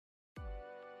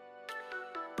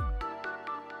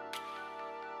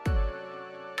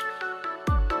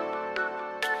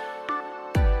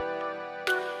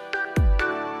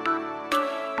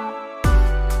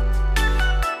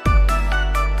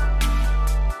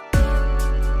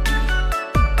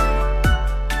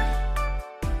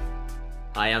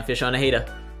I am Fish on a Heater.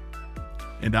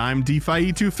 And I'm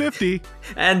DeFi 250.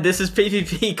 And this is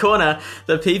PvP Corner,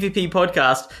 the PvP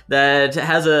podcast that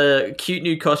has a cute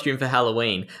new costume for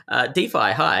Halloween.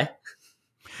 DeFi, hi.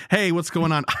 Hey, what's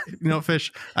going on? You know,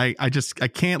 Fish, I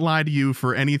can't lie to you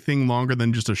for anything longer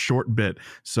than just a short bit.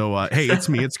 So, hey, it's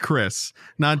me. It's Chris.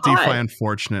 Not DeFi, Hi.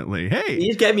 Unfortunately. Hey. You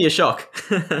just gave me a shock.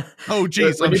 Oh,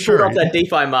 geez, when I'm you sure. pulled off that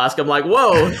DeFi mask, I'm like,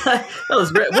 whoa, that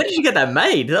was great. When did you get that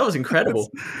made? That was incredible.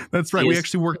 That's right. Jeez. We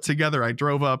actually worked together. I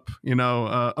drove up,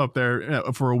 up there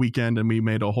for a weekend, and we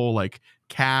made a whole,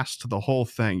 cast, the whole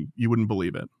thing. You wouldn't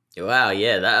believe it. Wow,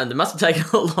 yeah, that must have taken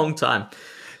a long time.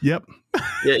 Yep.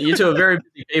 Yeah, you two are very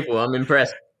busy people. I'm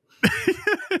impressed.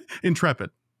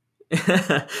 Intrepid.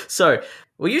 So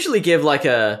we usually give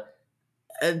to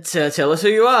tell us who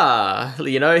you are.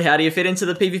 You know, how do you fit into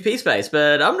the PvP space?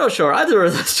 But I'm not sure either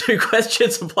of those two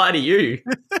questions apply to you.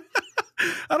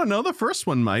 I don't know. The first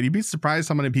one might. You'd be surprised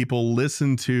how many people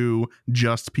listen to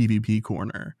just PvP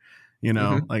Corner. You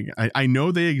know, I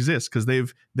know they exist because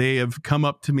they have come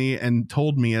up to me and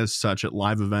told me as such at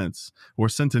live events or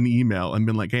sent an email and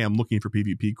been like, "Hey, I'm looking for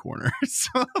PvP Corner."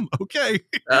 So okay.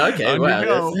 Okay,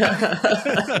 wow.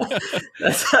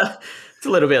 That's a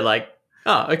little bit like,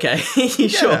 oh, okay,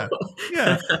 sure.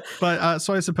 Yeah. But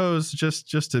so I suppose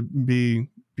just to be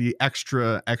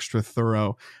extra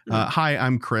thorough. Hi,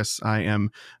 I'm Chris. I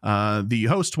am the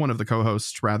host, one of the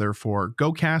co-hosts rather, for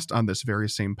GOCast on this very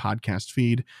same podcast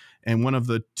feed, and one of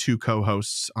the two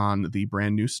co-hosts on the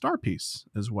brand new Star Piece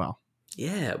as well.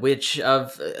 Yeah, which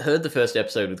I've heard the first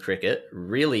episode with Cricket.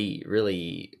 Really,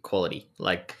 really quality.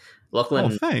 Like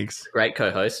Lachlan, thanks. Great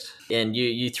co-host, and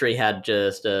you three had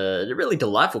just a really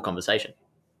delightful conversation.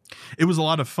 It was a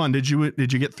lot of fun. Did you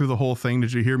get through the whole thing?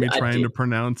 Did you hear me trying to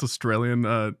pronounce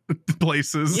Australian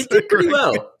places? You did pretty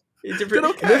well. Did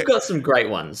okay. We've got some great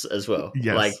ones as well.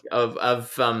 Yes. Like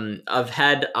I've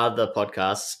had other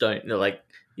podcasts.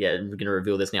 We're going to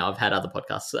reveal this now. I've had other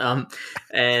podcasts.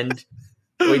 And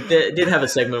we did have a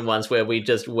segment once where we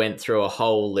just went through a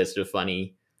whole list of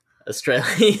funny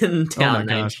Australian town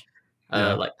names,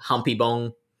 like Humpy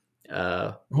Bong,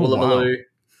 Woolloomooloo. Wow.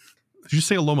 Did you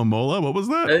say Alomamola? What was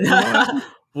that?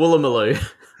 Woolloomooloo.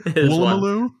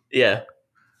 Woolloomooloo? Yeah.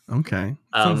 Okay.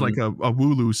 Sounds like a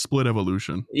Wooloo split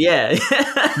evolution. Yeah.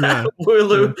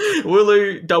 Wooloo,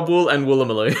 Dubwool, and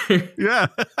Woolloomooloo. Yeah.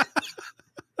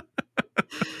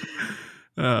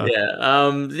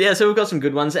 So we've got some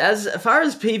good ones. As far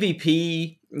as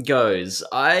PvP goes,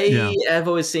 I have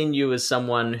always seen you as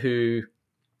someone who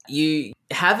you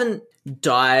haven't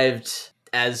dived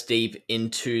as deep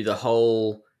into the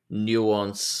whole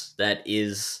nuance that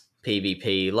is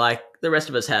PvP like the rest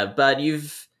of us have, but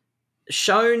you've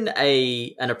shown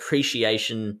an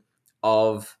appreciation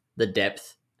of the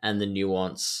depth and the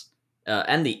nuance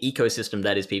and the ecosystem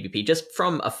that is PvP just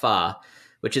from afar,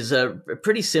 which is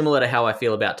pretty similar to how I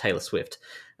feel about Taylor Swift.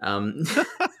 I'm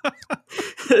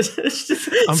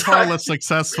far less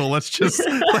successful. Let's just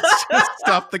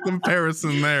stop the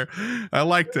comparison there. I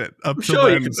liked it. I'm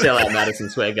sure you could sell out Madison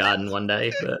Square Garden one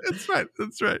day. But That's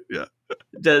right. Yeah.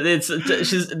 That's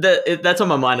on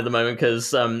my mind at the moment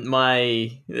because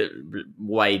my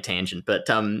way tangent, but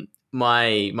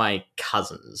my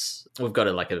cousins, we've got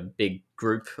a big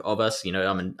group of us. You know,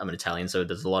 I'm an Italian, so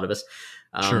there's a lot of us.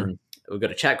 Sure. We've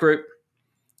got a chat group,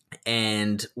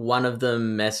 and one of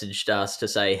them messaged us to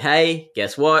say, "Hey,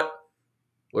 guess what?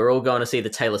 We're all going to see the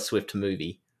Taylor Swift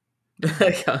movie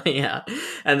coming out."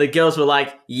 And the girls were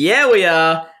like, "Yeah, we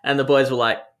are," and the boys were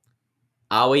like,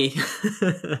 "Are we?"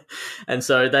 And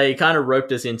so they kind of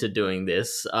roped us into doing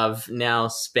this. I've now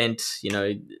spent,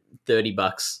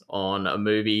 $30 on a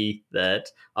movie that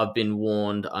I've been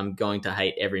warned I'm going to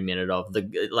hate every minute of.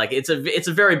 It's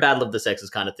a very battle of the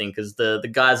sexes kind of thing because the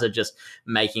guys are just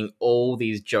making all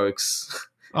these jokes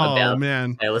about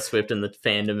Taylor Swift and the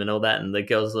fandom and all that, and the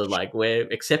girls are like, "We're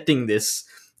accepting this,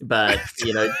 but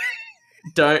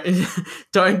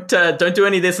don't do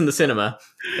any of this in the cinema.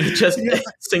 Just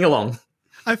sing along."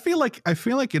 I feel like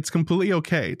it's completely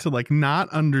okay to not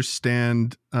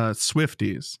understand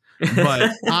Swifties,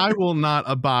 but I will not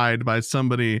abide by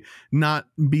somebody not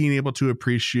being able to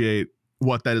appreciate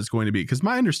what that is going to be. Because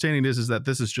my understanding is that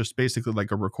this is just basically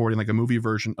like a recording, like a movie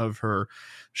version of her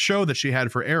show that she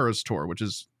had for Eras Tour, which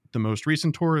is the most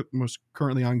recent tour, most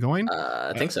currently ongoing.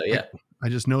 I think so, yeah. I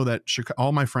just know that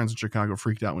all my friends in Chicago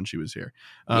freaked out when she was here.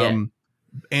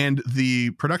 And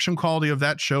the production quality of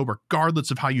that show,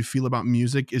 regardless of how you feel about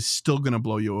music, is still going to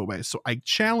blow you away. So I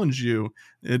challenge you,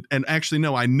 and actually,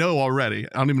 no, I know already.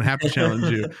 I don't even have to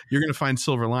challenge you. You're going to find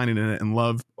silver lining in it and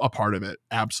love a part of it.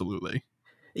 Absolutely.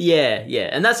 Yeah.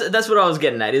 And that's what I was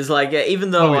getting at is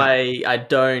even though I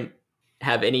don't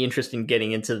have any interest in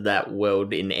getting into that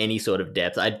world in any sort of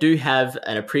depth. I do have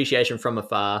an appreciation from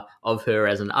afar of her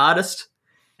as an artist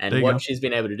and what she's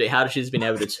been able to do, how she's been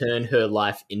able to turn her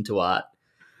life into art.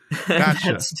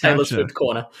 That's Taylor Swift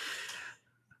corner.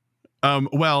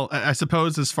 Well, I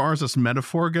suppose as far as this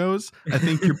metaphor goes, I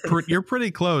think you're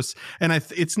pretty close. And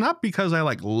it's not because I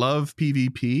like love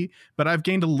PvP, but I've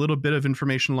gained a little bit of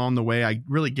information along the way. I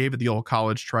really gave it the old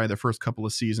college try the first couple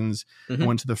of seasons. I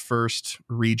went to the first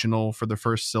regional for the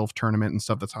first Sylph tournament and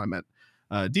stuff. That's how I met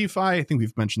DeFi. I think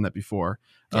we've mentioned that before.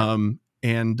 Yeah.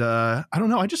 And I don't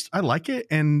know, I like it.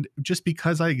 And just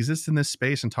because I exist in this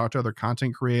space and talk to other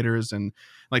content creators and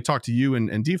like talk to you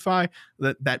and DeFi,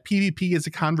 that PvP is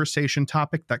a conversation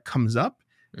topic that comes up,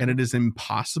 and it is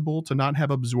impossible to not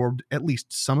have absorbed at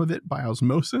least some of it by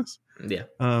osmosis. Yeah.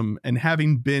 And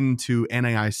having been to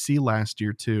NAIC last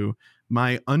year too,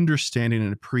 my understanding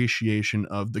and appreciation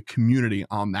of the community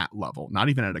on that level, not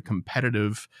even at a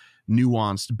competitive,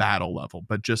 nuanced battle level,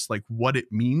 but just like what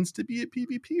it means to be a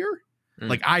PvPer.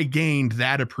 Like I gained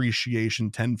that appreciation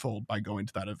tenfold by going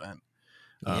to that event.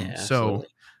 So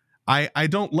I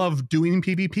don't love doing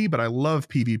PvP, but I love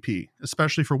PvP,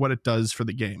 especially for what it does for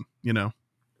the game, you know?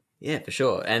 Yeah, for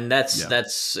sure. And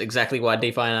that's exactly why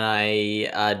DeFi and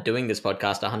I are doing this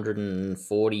podcast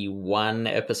 141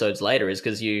 episodes later, is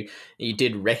because you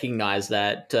did recognize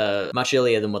that much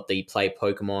earlier than what the Play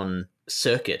Pokemon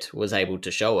circuit was able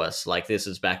to show us. Like, this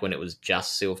is back when it was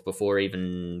just Sylph, before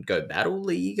even Go Battle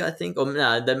League, I think. Or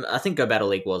no, I think Go Battle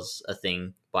League was a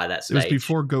thing by that stage. It was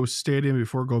before Go Stadium,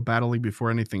 before Go Battle League,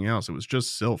 before anything else. It was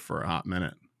just Sylph for a hot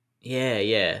minute.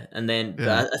 Yeah. And then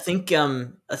I think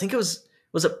it was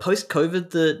it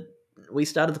post-COVID that we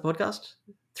started the podcast?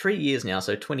 3 years now,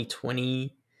 so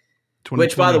 2020.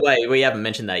 Which, by the way, we haven't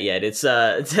mentioned that yet. It's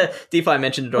DeFi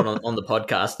mentioned it on the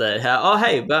podcast that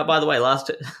by the way,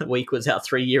 last week was our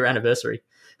 3-year anniversary.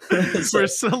 So, we're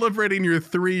celebrating your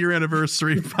 3-year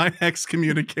anniversary by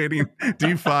excommunicating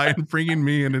DeFi and bringing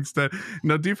me in instead.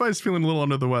 No, DeFi is feeling a little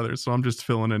under the weather, so I'm just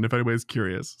filling in if anybody's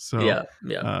curious. So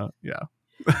yeah.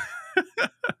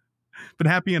 But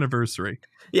happy anniversary.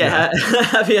 Yeah.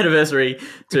 Happy anniversary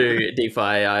to DeFi.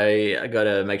 I got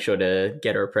to make sure to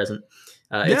get her a present.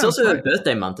 It's also her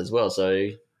birthday month as well, so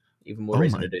even more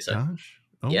reason to do so.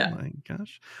 My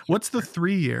gosh. What's the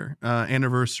 3-year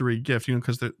anniversary gift? You know,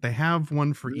 because they have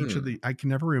one for each of the... I can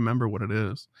never remember what it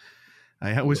is.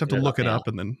 I always have to look it up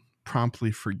and then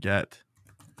promptly forget.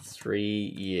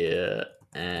 3-year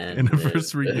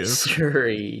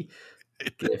anniversary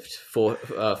gift for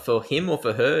him or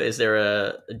for her. Is there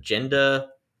a gender?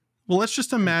 Well, let's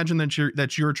just imagine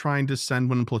that you're trying to send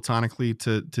one platonically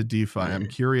to DeFi. I'm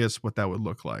curious what that would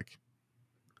look like.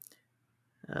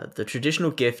 The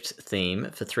traditional gift theme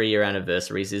for 3-year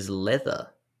anniversaries is leather.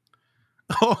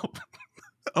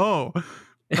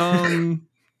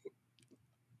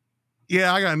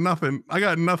 Yeah, I got nothing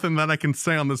that I can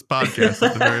say on this podcast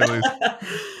at the very least.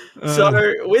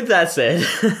 So with that said,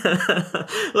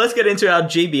 let's get into our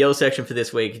GBL section for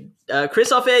this week.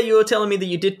 Chris, off air, you were telling me that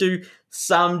you did do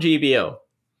some GBL.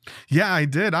 Yeah, I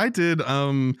did.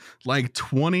 Like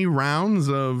 20 rounds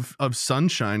of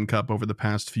Sunshine Cup over the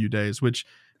past few days, which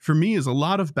for me is a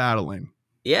lot of battling.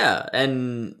 Yeah,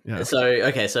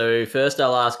 so first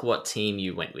I'll ask what team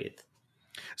you went with.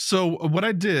 So what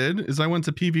I did is I went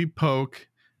to PV Poke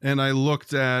and I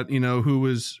looked at, who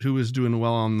was doing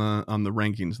well on the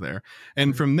rankings there.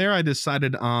 And from there I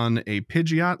decided on a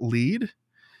Pidgeot lead.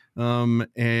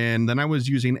 And then I was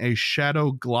using a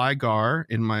Shadow Gligar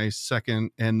in my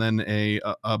second, and then a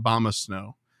Obama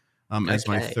Snow as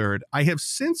my third. I have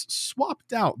since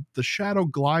swapped out the Shadow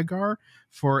Gligar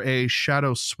for a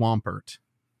Shadow Swampert.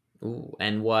 Ooh,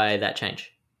 and why that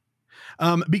change?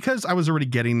 Because I was already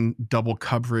getting double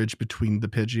coverage between the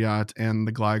Pidgeot and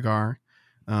the Gligar.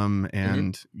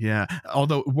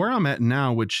 Although where I'm at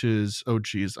now, which is,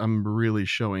 I'm really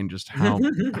showing just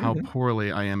how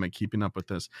poorly I am at keeping up with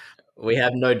this. We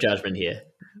have no judgment here.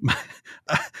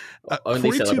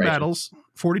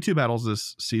 42 battles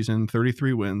this season,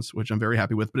 33 wins, which I'm very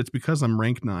happy with, but it's because I'm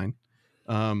rank 9.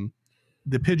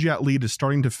 The Pidgeot lead is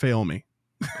starting to fail me.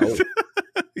 Oh.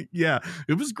 Yeah,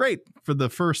 it was great for the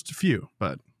first few,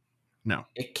 but no.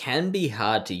 It can be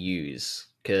hard to use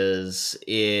because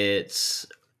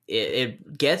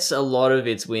it gets a lot of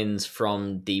its wins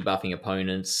from debuffing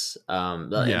opponents.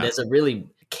 There's a really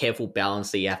careful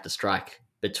balance that you have to strike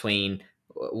between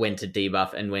when to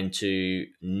debuff and when to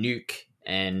nuke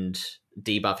and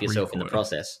debuff yourself in the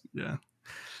process.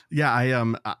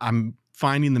 I'm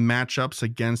finding the matchups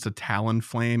against a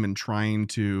Talonflame and trying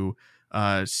to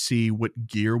see what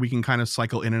gear we can kind of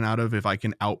cycle in and out of, if I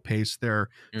can outpace their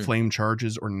flame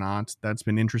charges or not. That's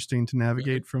been interesting to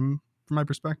navigate from my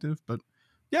perspective. But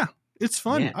yeah, it's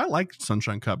fun. Yeah. I like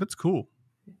Sunshine Cup. It's cool.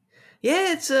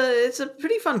 Yeah, it's a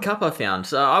pretty fun cup, I found.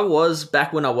 So I was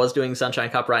back when I was doing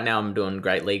Sunshine Cup. Right now I'm doing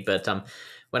Great League, but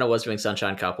when I was doing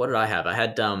Sunshine Cup, what did I have? I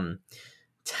had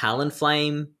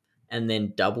Talonflame and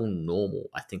then double normal,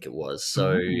 I think it was.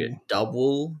 So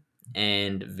double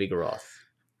and Vigoroth.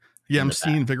 Yeah, I'm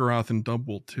seeing Vigoroth and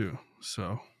double too.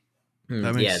 So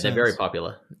that makes sense. They're very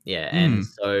popular. Yeah, and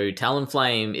so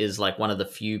Talonflame is like one of the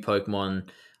few Pokemon,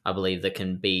 I believe, that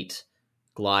can beat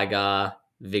Gligar,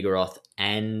 Vigoroth,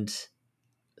 and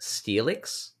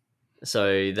Steelix.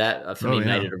 So that for me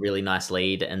made it a really nice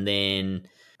lead. And then,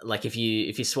 like, if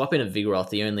you swap in a Vigoroth,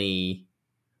 the only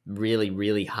really,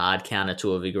 really hard counter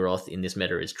to a Vigoroth in this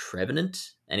meta is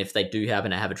Trevenant. And if they do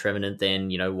happen to have a Trevenant, then,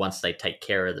 you know, once they take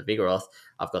care of the Vigoroth,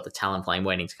 I've got the Talonflame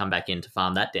waiting to come back in to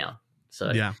farm that down.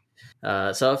 So yeah.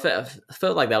 So I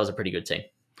felt like that was a pretty good team.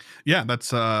 Yeah,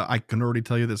 that's I can already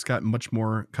tell you this got much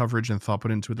more coverage and thought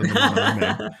put into it than the one I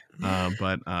made.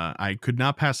 But I could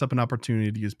not pass up an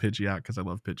opportunity to use Pidgeot because I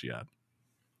love Pidgeot.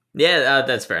 Yeah,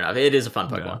 that's fair enough. It is a fun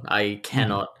Pokemon. I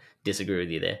cannot disagree with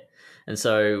you there. And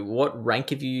so what rank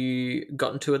have you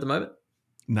gotten to at the moment?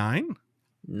 9.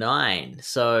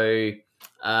 So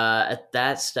at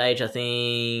that stage, I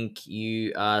think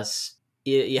you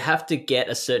have to get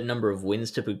a certain number of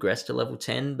wins to progress to level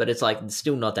 10, but it's like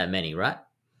still not that many, right?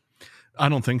 I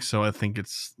don't think so. I think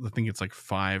it's like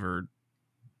 5 or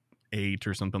 8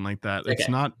 or something like that. Okay. It's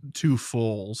not 2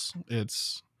 fulls.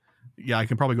 It's I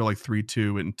can probably go like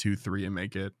 3-2 and 2-3 and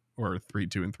make it, or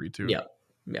 3-2 and 3-2.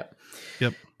 Yep.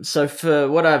 So for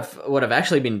what I've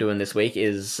actually been doing this week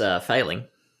is failing.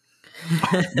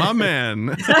 My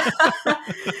man.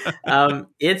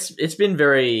 It's been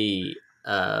very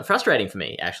frustrating for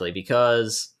me, actually,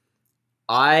 because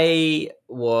I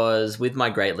was with my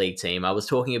Great League team. I was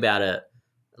talking about it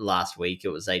last week. It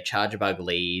was a Charjabug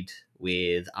lead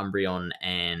with Umbreon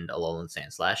and Alolan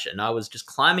Sandslash, and I was just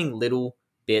climbing little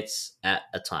bits at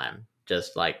a time.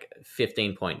 Just like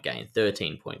 15-point gain,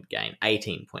 13-point gain,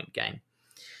 18-point gain.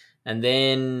 And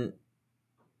then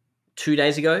 2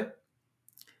 days ago,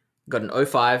 got an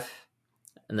 05,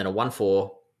 and then a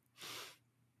 1-4,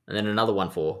 and then another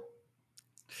 1-4.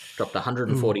 Dropped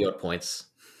 140 odd points.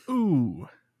 Ooh.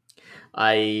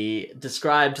 I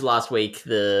described last week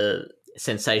the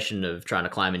sensation of trying to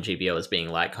climb in GBO as being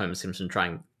like Homer Simpson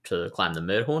trying to climb the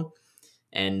Merdhorn.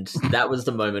 And that was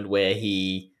the moment where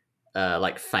he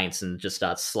faints and just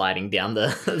starts sliding down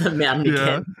the mountain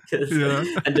again.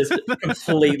 And just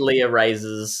completely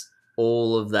erases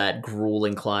all of that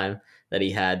grueling climb that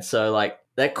he had. So like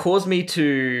that caused me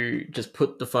to just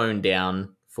put the phone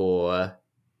down for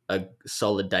a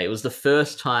solid day. It was the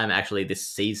first time actually this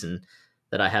season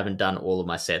that I haven't done all of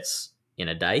my sets in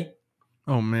a day.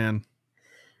 Oh man.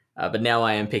 But now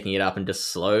I am picking it up and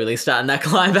just slowly starting that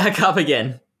climb back up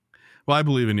again. Well, I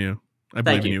believe in you. I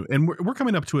believe in you. And we're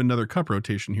coming up to another cup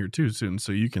rotation here too soon,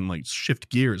 so you can like shift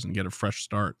gears and get a fresh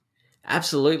start.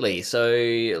 Absolutely.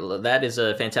 So that is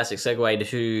a fantastic segue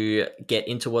to get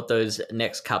into what those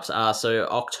next cups are. So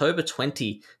October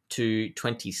 20 to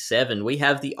 27, we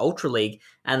have the Ultra League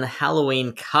and the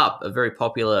Halloween Cup, a very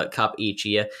popular cup each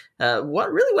year.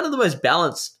 One of the most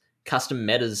balanced custom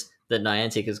metas that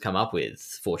Niantic has come up with,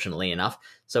 fortunately enough.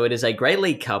 So it is a Great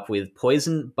League Cup with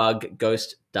Poison, Bug,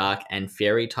 Ghost, Dark, and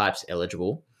Fairy types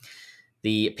eligible.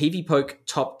 The PvPoke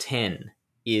top 10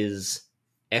 is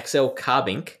XL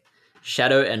Carbink,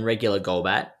 Shadow and regular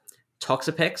Golbat,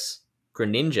 Toxapex,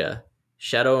 Greninja,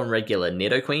 Shadow and regular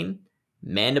Nidoqueen,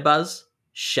 Mandibuzz,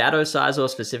 Shadow Sizor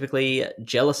specifically,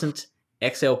 Jellicent,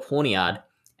 XL Pawniard,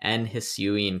 and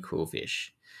Hisuian Coolfish.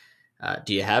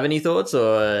 Do you have any thoughts,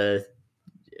 or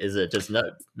is it just no?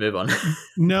 Move on.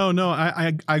 No.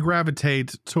 I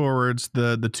gravitate towards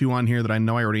the two on here that I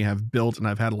know I already have built and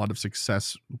I've had a lot of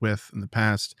success with in the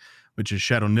past, which is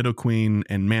Shadow Nidoqueen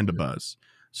and Mandibuzz.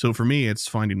 So for me, it's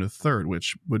finding a third,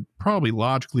 which would probably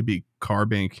logically be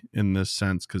Carbink in this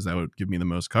sense, because that would give me the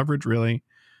most coverage, really.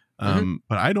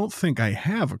 But I don't think I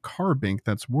have a Carbink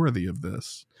that's worthy of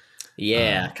this.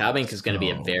 Yeah, Carbink is going to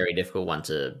be a very difficult one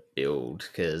to build,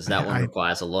 because that one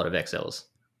requires a lot of XLs.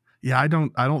 Yeah,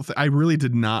 I really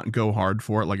did not go hard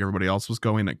for it like everybody else was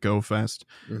going at GoFest.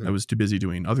 I was too busy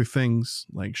doing other things,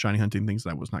 like shiny hunting things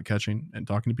that I was not catching and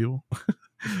talking to people.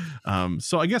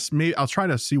 So I guess maybe I'll try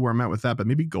to see where I'm at with that, but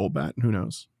maybe Golbat, who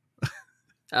knows?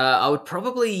 I wouldn't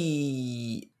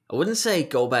say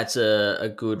Golbat's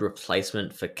a good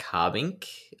replacement for Carbink.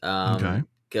 Okay.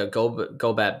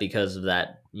 Golbat, because of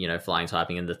that, flying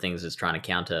typing and the things it's trying to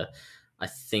counter, I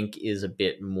think is a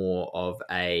bit more of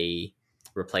a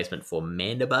replacement for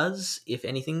Mandibuzz, if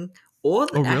anything, or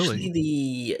Oh, actually really?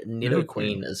 the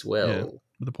Nidoqueen as Yeah, well.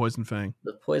 with the Poison Fang.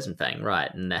 The Poison Fang,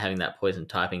 right, and having that poison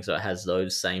typing, so it has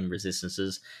those same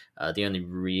resistances. The only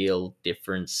real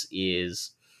difference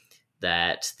is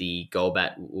that the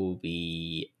Golbat will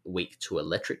be weak to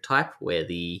electric type, where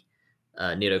the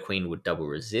Nidoqueen would double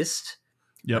resist.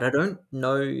 But Yep. I don't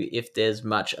know if there's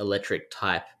much electric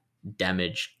type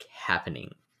damage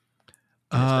happening.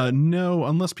 No,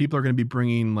 unless people are going to be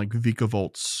bringing like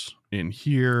Vikavolts in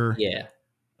here. Yeah.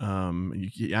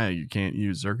 You can't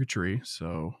use Circuitry,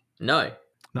 so No.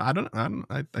 I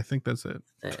think that's it.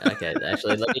 Okay,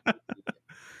 actually,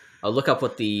 I'll look up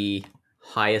what the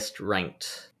highest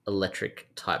ranked electric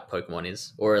type Pokemon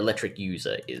is, or electric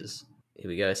user is. Here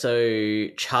we go. So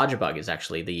Charjabug is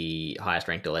actually the highest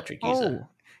ranked electric user. Oh,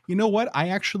 you know what? I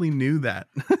actually knew that.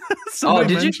 Oh, Somebody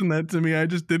did you? mentioned that to me. I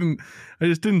just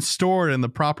didn't store it in the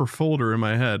proper folder in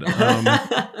my head.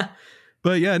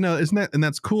 But yeah, no, isn't that, and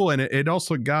that's cool. And it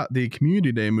also got the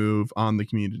Community Day move on the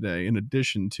Community Day in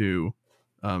addition to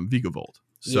Vigavolt.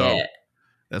 So Yeah.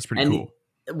 that's pretty And cool.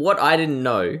 what I didn't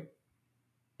know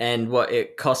and what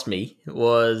it cost me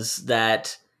was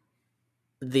that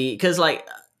because like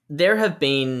there have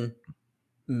been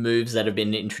moves that have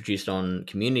been introduced on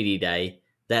Community Day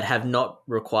that have not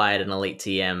required an Elite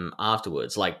TM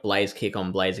afterwards, like Blaze Kick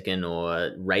on Blaziken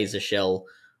or Razor Shell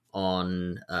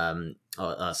on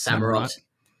Samurott.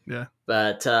 Yeah.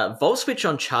 But Volt Switch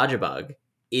on Charjabug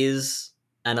is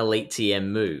an Elite TM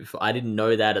move. I didn't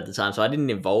know that at the time, so I didn't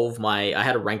evolve I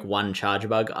had a rank 1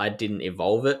 Charjabug. I didn't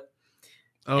evolve it.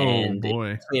 Oh, and boy.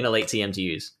 It's an Elite TM to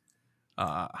use.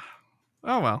 Oh,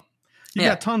 well. You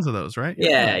got tons of those, right?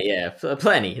 Yeah,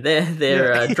 plenty.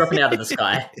 They're dropping out of the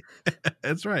sky.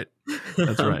 That's right.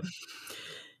 That's right.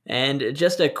 And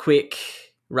just a quick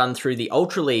run through the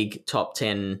Ultra League top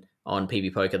 10 on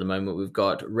PvPoke at the moment. We've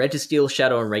got Registeel,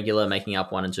 Shadow, and Regular making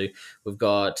up 1 and 2. We've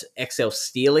got XL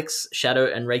Steelix, Shadow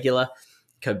and Regular.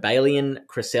 Cobalion,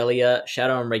 Cresselia,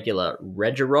 Shadow and Regular,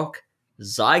 Regirock.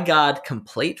 Zygarde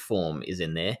Complete Form is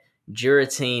in there.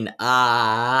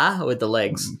 Giratina, with the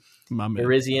legs.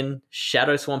 Irizian,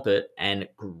 Shadow Swampert, and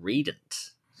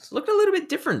Greedent. It's looking a little bit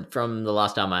different from the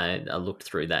last time I looked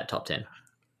through that top 10.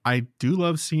 I do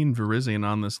love seeing Virizion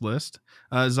on this list.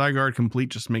 Zygarde Complete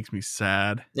just makes me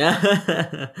sad.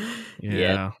 Yeah.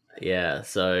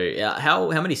 So, how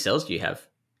many cells do you have?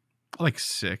 Like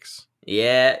 6.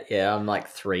 Yeah, I'm like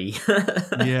 3.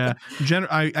 Yeah,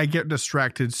 I get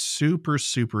distracted super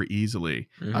easily.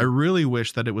 Mm-hmm. I really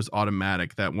wish that it was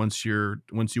automatic, that once you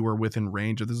were within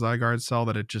range of the Zygarde cell,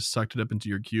 that it just sucked it up into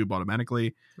your cube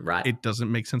automatically. Right. It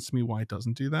doesn't make sense to me why it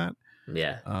doesn't do that.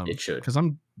 Yeah, it should. Because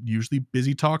I'm usually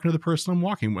busy talking to the person I'm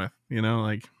walking with.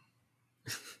 Like,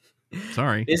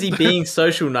 sorry. Busy being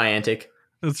social, Niantic.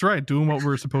 That's right, doing what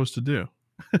we're supposed to do.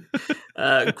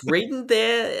 Greedent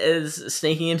there is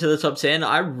sneaking into the top 10.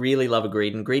 I really love a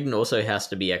Greedent. Greedent also has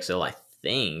to be XL, I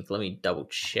think. Let me double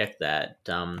check that.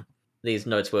 These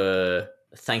notes were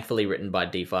thankfully written by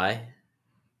DeFi.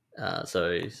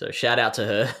 So shout out to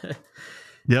her.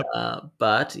 Yep.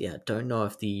 But yeah, don't know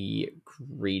if the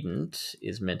Greedent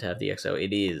is meant to have the XL.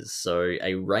 It is. So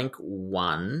a rank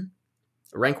 1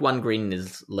 Greedent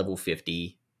is level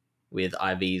 50 with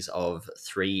IVs of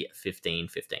 3, 15,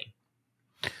 15.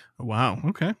 Wow.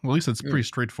 Okay. Well, at least it's pretty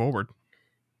straightforward.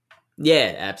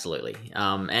 Yeah, absolutely.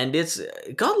 And it's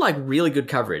got like really good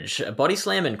coverage. Body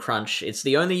Slam and Crunch. It's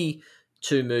the only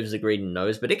 2 moves the Greedent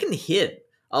knows, but it can hit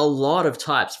a lot of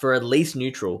types for at least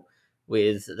neutral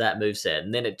with that moveset.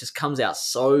 And then it just comes out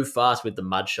so fast with the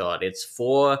Mud Shot. It's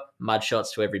 4 Mud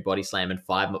Shots to every Body Slam and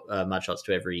 5 Mud Shots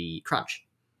to every Crunch.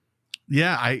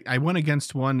 Yeah, I went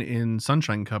against one in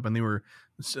Sunshine Cup, and they were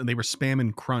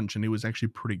spamming Crunch, and it was actually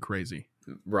pretty crazy.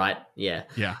 Right? Yeah.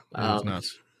 Yeah, it was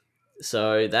nuts.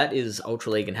 So that is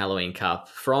Ultra League and Halloween Cup.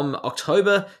 From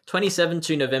October 27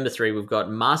 to November 3, we've got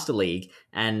Master League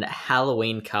and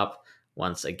Halloween Cup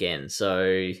once again. So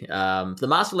the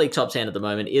Master League top 10 at the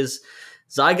moment is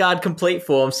Zygarde Complete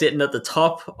Form sitting at the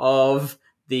top of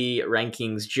the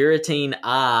rankings.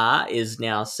 Giratina is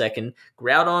now 2nd.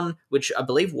 Groudon, which I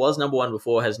believe was number 1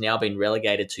 before, has now been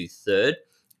relegated to 3rd.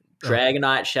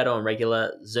 Dragonite, Shadow and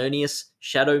Regular, Xerneas,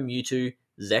 Shadow Mewtwo,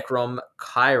 Zekrom,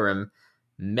 Kyurem,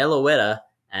 Meloetta,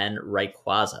 and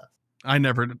Rayquaza. I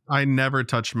never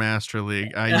touch Master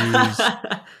League. I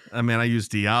use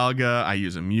Dialga, I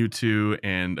use a Mewtwo,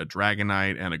 and a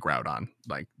Dragonite, and a Groudon.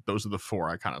 Like, those are the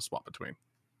 4 I kind of swap between.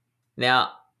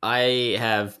 Now, I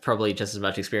have probably just as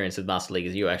much experience with Master League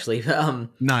as you, actually.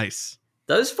 Nice.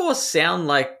 Those 4 sound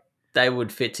like they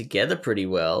would fit together pretty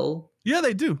well. Yeah,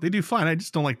 they do. They do fine. I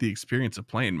just don't like the experience of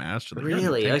playing Master. Like,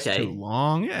 Really? it takes Okay. too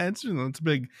long. Yeah, it's it's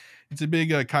a big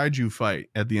kaiju fight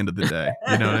at the end of the day.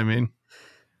 You know what I mean?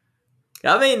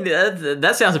 I mean,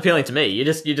 that sounds appealing to me. You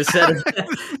just said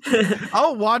it.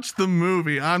 I'll watch the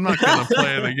movie. I'm not gonna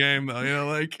play the game though. You know,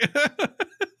 like.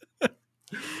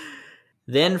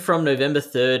 Then from November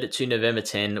 3rd to November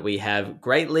 10, we have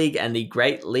Great League and the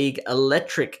Great League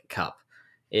Electric Cup.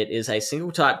 It is a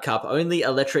single type cup, only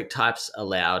electric types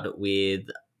allowed, with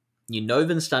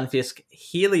Unovan Stunfisk,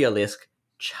 Heliolisk,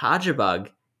 Chargerbug,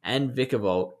 and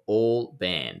Vikavolt all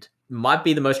banned. Might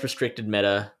be the most restricted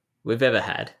meta we've ever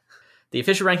had. The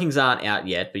official rankings aren't out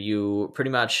yet, but you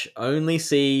pretty much only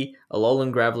see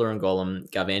Alolan, Graveler, and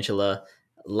Golem, Garvantula,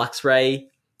 Luxray,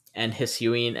 and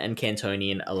Hisuian and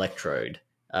Cantonian Electrode.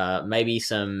 Maybe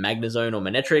some Magnezone or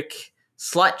Manectric.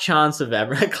 Slight chance of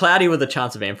Cloudy with a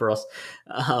chance of Ampharos.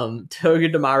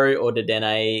 Togedemaru or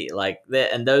Dedenne,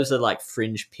 and those are like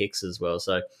fringe picks as well.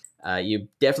 So you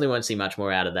definitely won't see much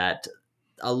more out of that.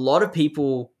 A lot of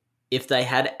people, if they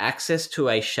had access to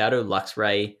a Shadow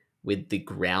Luxray with the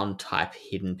ground type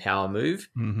hidden power move,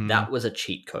 that was a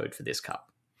cheat code for this cup.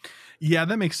 Yeah,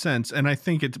 that makes sense. And I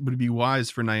think it would be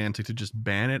wise for Niantic to just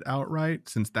ban it outright,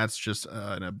 since that's just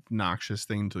an obnoxious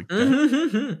thing to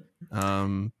get.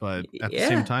 But at the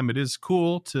same time, it is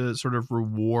cool to sort of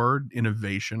reward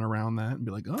innovation around that and be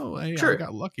like, oh, hey, I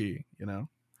got lucky, you know?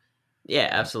 Yeah,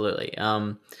 absolutely.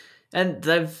 And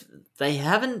they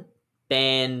haven't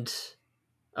banned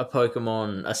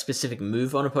a specific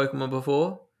move on a Pokemon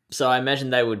before. So I imagine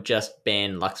they would just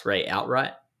ban Luxray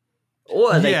outright.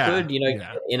 Or they could,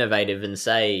 get innovative and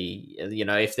say,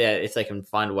 if they can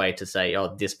find a way to say,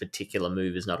 oh, this particular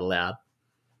move is not allowed,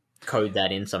 code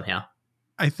that in somehow.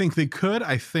 I think they could.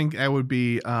 I think that would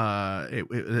be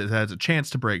it has a chance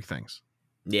to break things.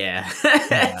 Yeah,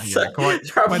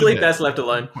 probably best left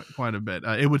alone. Quite a bit.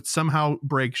 It would somehow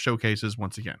break showcases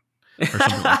once again, or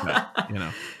something like that. You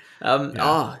know.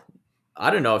 Oh, I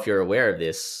don't know if you're aware of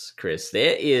this, Chris.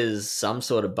 There is some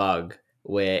sort of bug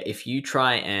where if you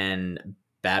try and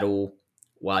battle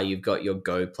while you've got your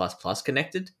Go++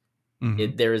 connected,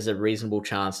 there is a reasonable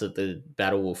chance that the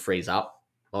battle will freeze up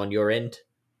on your end.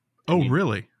 Oh,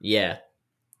 really? Yeah.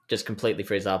 Just completely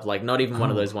freeze up. Like, not even one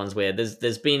of those ones where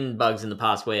there's been bugs in the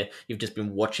past where you've just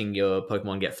been watching your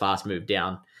Pokemon get fast moved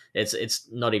down. It's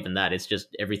not even that. It's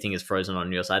just everything is frozen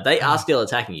on your side. They are still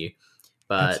attacking you.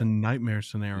 But that's a nightmare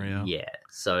scenario. Yeah.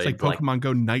 So it's like Pokemon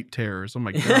Go Night Terrors. Oh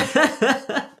my gosh.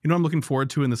 You know what I'm looking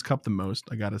forward to in this cup the most,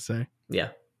 I gotta say? Yeah.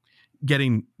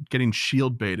 Getting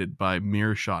shield baited by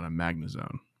Mirror Shot and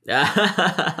Magnezone.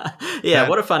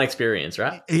 What a fun experience,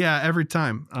 right? Yeah, every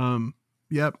time.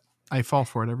 Yep. I fall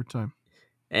for it every time.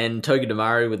 And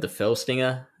Togedemaru with the Fell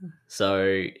Stinger. So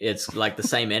it's like the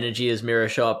same energy as Mirror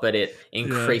Shot, but it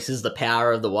increases the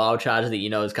power of the wild charge that you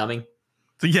know is coming.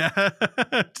 So yeah,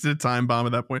 it's a time bomb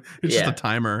at that point. It's just a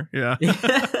timer. Yeah.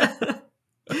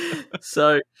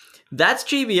 So that's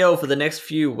GBL for the next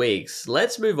few weeks.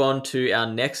 Let's move on to our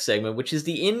next segment, which is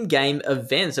the in-game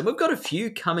events. And we've got a few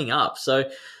coming up. So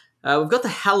we've got the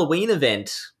Halloween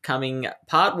event coming,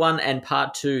 part 1 and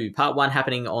part 2. Part 1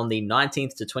 happening on the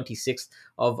 19th to 26th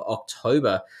of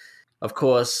October. Of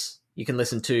course, you can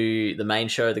listen to the main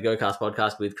show, the GoCast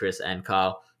podcast with Chris and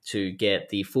Kyle, to get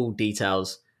the full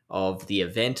details of the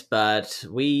event. But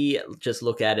we just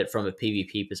look at it from a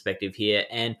PvP perspective here.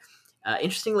 And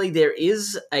interestingly, there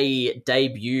is a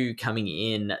debut coming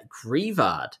in,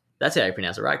 Greavard. That's how you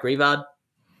pronounce it, right? Greavard?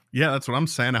 Yeah, that's what I'm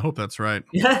saying. I hope that's right.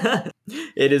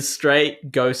 It is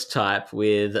straight ghost type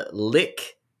with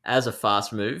Lick as a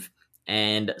fast move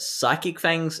and Psychic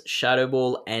Fangs, Shadow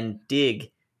Ball, and Dig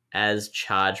as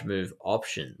charge move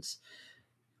options.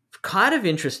 Kind of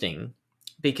interesting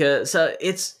because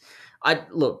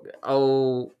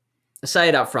I'll say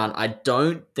it up front. I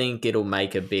don't think it'll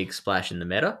make a big splash in the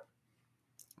meta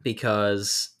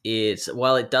because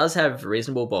while it does have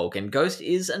reasonable bulk, and Ghost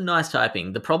is a nice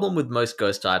typing, the problem with most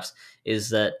Ghost types is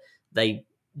that they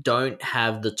don't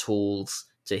have the tools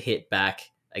to hit back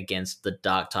against the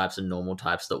Dark types and normal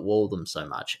types that wall them so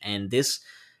much. And this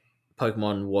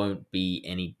Pokemon won't be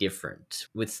any different.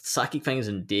 With Psychic Fangs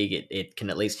and Dig, it can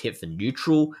at least hit for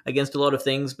neutral against a lot of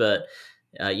things, but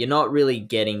you're not really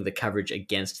getting the coverage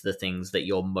against the things that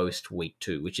you're most weak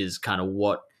to, which is kind of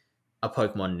what a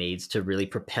Pokemon needs to really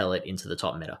propel it into the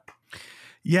top meta.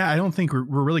 Yeah, I don't think we're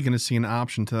really going to see an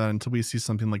option to that until we see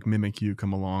something like Mimikyu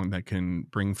come along that can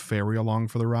bring Fairy along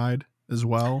for the ride as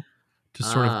well to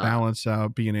sort of balance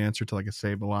out, be an answer to like a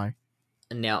Sableye.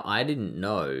 Now, I didn't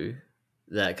know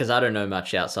that, because I don't know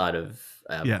much outside of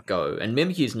Go. And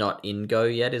Mimikyu's not in Go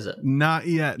yet, is it? Not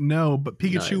yet, no. But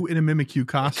Pikachu in a Mimikyu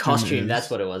costume. That's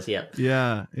what it was. Yeah.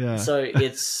 Yeah. So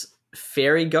it's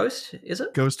Fairy Ghost, is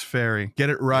it? Ghost Fairy. Get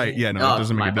it right. Yeah, no, it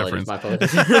doesn't make a difference. My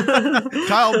apologies.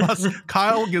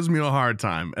 Kyle gives me a hard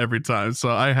time every time, so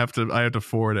I have to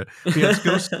forward it. But yeah,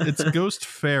 it's Ghost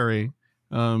Fairy.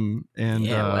 Wow.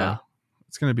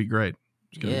 It's gonna be great.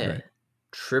 Great.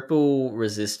 Triple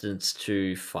resistance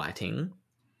to fighting.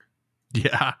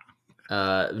 Yeah.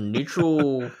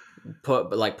 Neutral,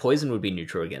 like poison would be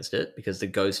neutral against it because the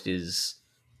ghost is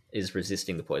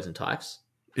resisting the poison types.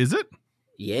 Is it?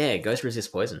 Yeah, ghost resists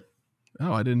poison.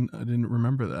 Oh, I didn't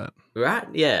remember that. Right?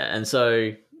 Yeah, and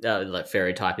so like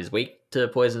fairy type is weak to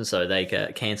poison, so they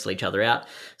cancel each other out.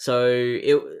 So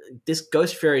this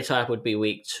ghost fairy type would be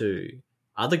weak to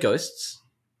other ghosts,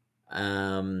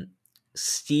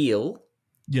 steel.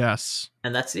 Yes,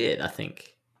 and that's it. I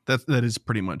think that is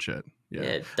pretty much it.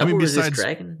 Yeah, double resist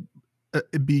dragon.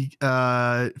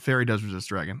 Fairy does resist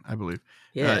dragon, I believe.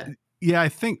 Yeah. I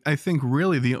think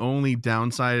really the only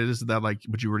downside is that, like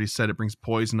what you already said, it brings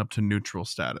poison up to neutral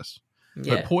status.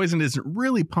 Yeah. But poison isn't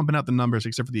really pumping out the numbers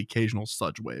except for the occasional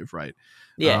sludge wave, right?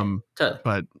 Yeah. Totally.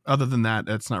 But other than that,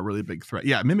 that's not really a big threat.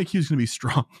 Yeah, Mimikyu's gonna be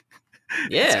strong.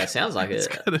 Yeah, it sounds like it's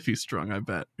gonna be strong, I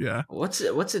bet. Yeah. What's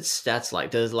its stats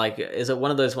like? Is it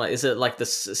one of those? Is it like the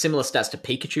similar stats to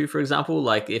Pikachu, for example?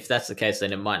 Like if that's the case,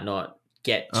 then it might not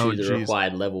get to the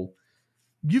required level.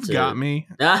 You've got me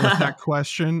with that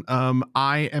question.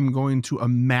 I am going to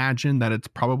imagine that it's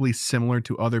probably similar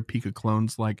to other Pika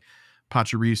clones like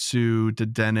Pachirisu,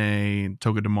 Dedenne,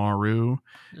 Togedemaru,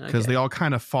 because they all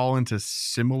kind of fall into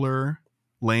similar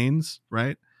lanes,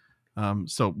 right?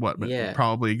 So what? Yeah.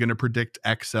 Probably going to predict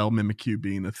XL Mimikyu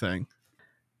being a thing.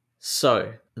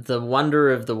 So the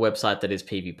wonder of the website that is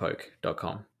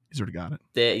pvpoke.com. He's already got it.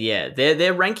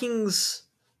 Their rankings,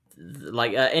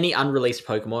 like any unreleased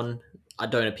Pokemon,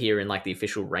 don't appear in like the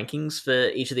official rankings for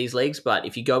each of these leagues. But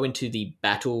if you go into the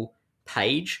battle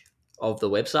page of the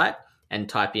website and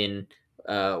type in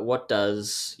what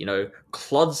does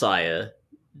Clodsire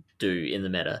do in the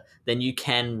meta, then you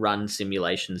can run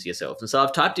simulations yourself. And so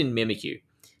I've typed in Mimikyu,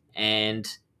 and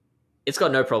it's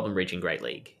got no problem reaching Great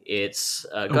League. It's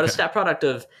got a stat product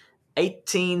of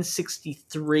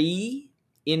 1863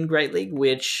 in Great League,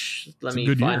 which let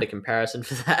me find a comparison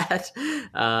for that.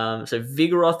 So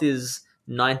Vigoroth is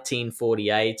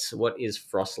 1948. What is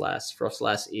Frostlass?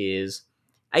 Frostlass is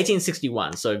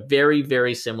 1861. So very,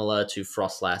 very similar to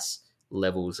Frostlass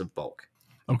levels of bulk.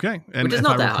 Okay. And which is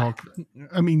not that high.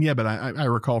 I mean, yeah, but I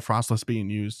recall Frostless being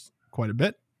used quite a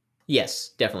bit.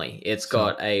 Yes, definitely. It's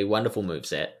got a wonderful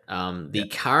moveset. The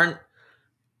current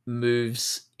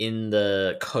moves in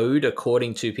the code,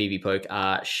 according to PvPoke,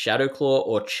 are Shadow Claw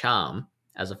or Charm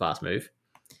as a fast move.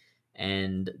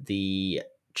 And the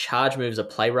charge moves are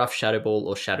Play Rough, Shadow Ball,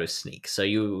 or Shadow Sneak. So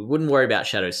you wouldn't worry about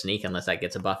Shadow Sneak unless that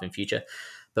gets a buff in future.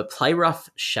 But Play Rough,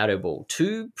 Shadow Ball,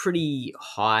 two pretty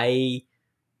high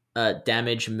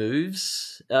damage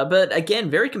moves, but again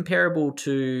very comparable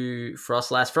to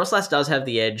Frostlass. Frostlass does have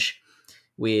the edge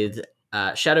with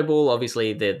Shadow Ball.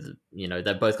 Obviously they've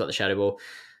both got the Shadow Ball.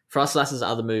 Frostlass's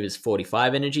other move is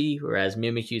 45 energy, whereas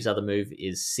Mimikyu's other move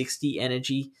is 60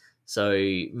 energy, so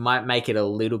might make it a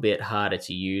little bit harder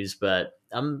to use. But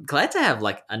I'm glad to have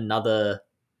like another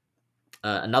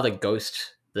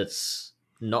ghost that's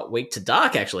not weak to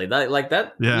dark, actually.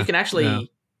 You can actually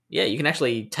you can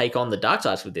actually take on the dark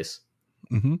types with this.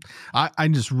 Mm-hmm.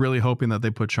 I'm just really hoping that they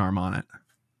put Charm on it.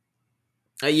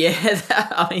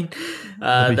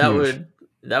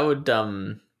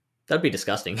 That'd be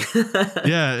disgusting.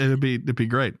 Yeah, it'd be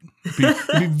great.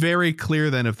 It'd be very clear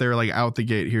then if they're like out the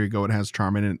gate, here you go, it has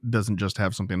Charm and it doesn't just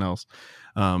have something else.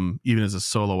 Even as a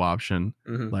solo option,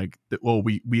 like, well,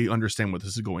 we understand what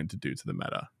this is going to do to the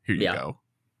meta. Here you go.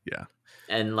 Yeah.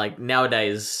 And like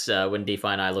nowadays, when DeFi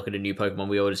and I look at a new Pokemon,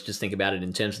 we always just think about it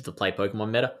in terms of the play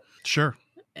Pokemon meta. Sure.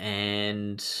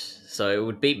 And so it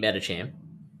would beat Metacham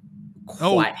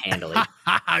quite handily.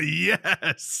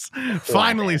 Yes.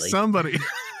 Finally, handily. Somebody.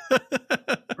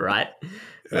 Right.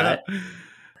 I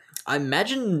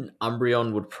imagine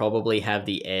Umbreon would probably have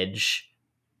the edge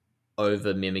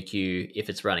over Mimikyu if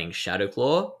it's running Shadow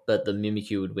Claw, but the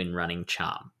Mimikyu would win running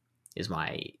Charm, is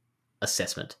my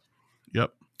assessment.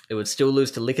 Yep. It would still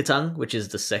lose to Lickitung, which is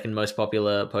the second most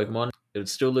popular Pokemon. It would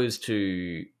still lose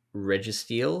to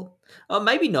Registeel. Oh,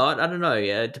 maybe not. I don't know.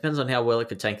 Yeah, it depends on how well it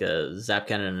could tank a Zap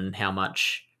Cannon and how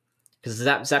much. Because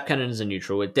Zap Cannon is a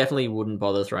neutral. It definitely wouldn't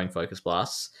bother throwing Focus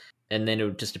Blasts. And then it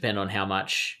would just depend on how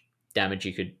much damage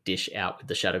you could dish out with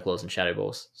the Shadow Claws and Shadow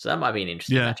Balls. So that might be an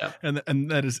interesting matchup.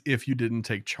 And that is if you didn't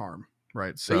take Charm.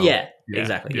 right? So Yeah,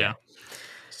 exactly. Yeah.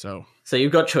 So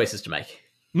you've got choices to make.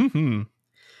 mm-hmm.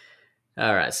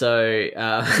 All right, so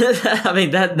I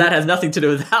mean that has nothing to do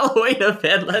with Halloween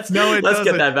event. Let's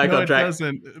get that back on track. It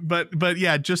doesn't. But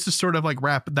yeah, just to sort of like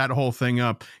wrap that whole thing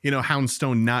up,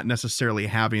 Houndstone not necessarily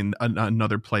having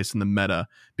another place in the meta,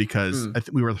 because I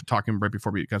think we were talking right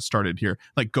before we got started here.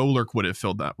 Like Golurk would have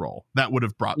filled that role. That would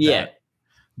have brought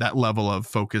that level of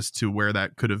focus to where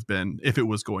that could have been if it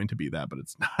was going to be that, but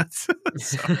it's not. So,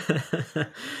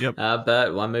 yep.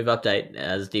 But one move update,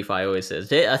 as DeFi always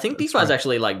says. I think DeFi's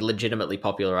actually like legitimately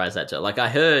popularized that too. Like I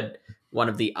heard one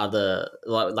of the other,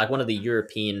 like one of the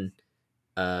European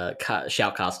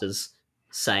shoutcasters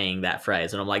saying that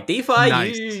phrase, and I'm like, DeFi,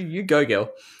 nice. you go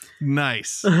girl.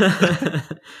 Nice.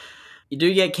 You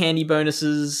do get candy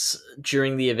bonuses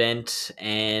during the event,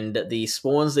 and the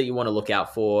spawns that you want to look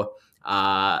out for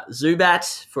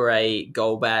Zubat for a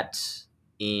Golbat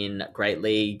in Great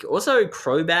League. Also,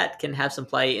 Crobat can have some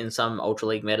play in some Ultra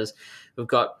League metas. We've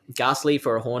got Ghastly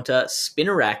for a Haunter.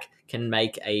 Spinarak can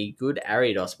make a good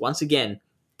Ariados. Once again,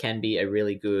 can be a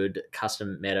really good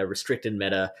custom meta, restricted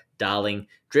meta, Darling.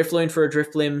 Drifloon for a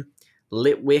Drifblim.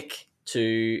 Litwick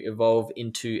to evolve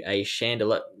into a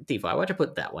Chandelure. DeFi, why'd you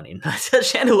put that one in?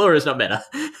 Chandelure is not meta.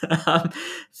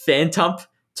 Phantump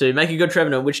to make a good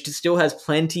Trevenant, which still has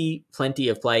plenty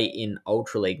of play in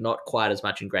Ultra League, not quite as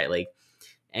much in Great League.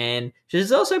 And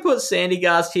she's also put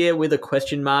Sandygast here with a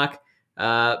question mark.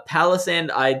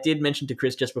 Palisand, I did mention to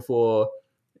Chris just before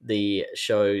the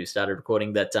show started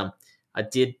recording that I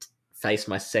did face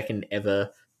my second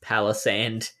ever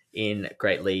Palisand in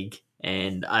Great League,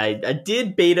 and I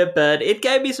did beat it, but it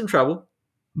gave me some trouble.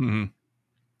 Mm-hmm.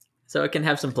 So it can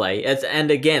have some play.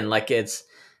 And again, like it's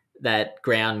that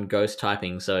ground ghost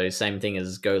typing, so same thing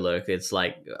as Golurk. It's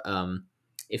like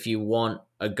if you want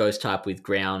a ghost type with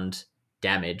ground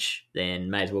damage,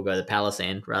 then may as well go the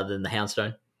Palisand rather than the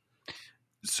Houndstone.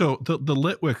 So the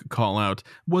Litwick call out,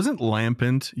 wasn't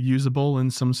Lampent usable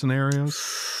in some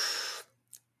scenarios?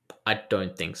 I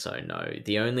don't think so, no.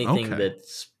 The only thing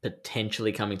that's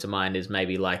potentially coming to mind is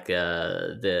maybe like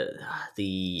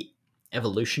the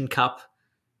Evolution Cup,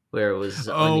 where it was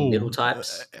only middle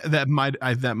types. That might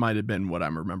have been what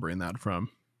I'm remembering that from.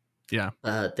 Yeah.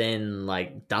 Then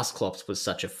like Dusclops was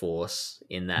such a force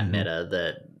in that meta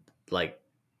that like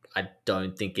I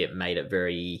don't think it made it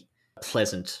very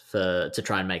pleasant to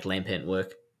try and make Lampent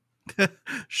work.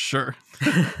 Sure.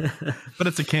 But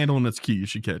it's a candle and it's cute. You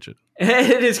should catch it.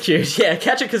 It is cute. Yeah,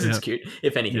 catch it because it's cute,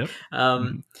 if anything.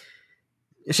 Yep.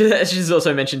 She's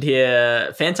also mentioned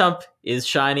here, Phantump is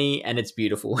shiny and it's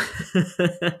beautiful.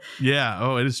 Yeah,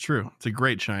 oh, it is true. It's a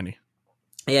great shiny.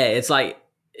 Yeah, it's like,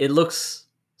 it looks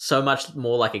so much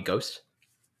more like a ghost.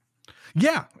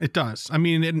 Yeah, it does. I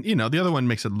mean, the other one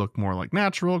makes it look more like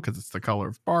natural because it's the color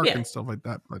of bark and stuff like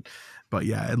that. But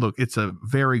yeah, it's a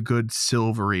very good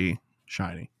silvery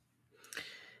shiny.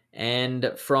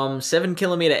 And from 7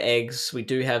 kilometer eggs, we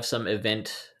do have some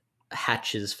event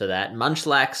hatches for that.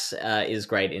 Munchlax is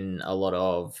great in a lot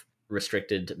of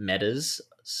restricted metas.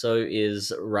 So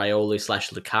is Riolu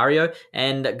 / Lucario,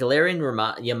 and Galarian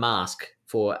Yamask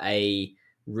for a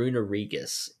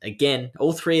Runerigus. Again,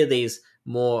 all three of these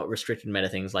more restricted meta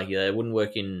things, like they wouldn't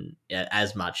work in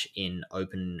as much in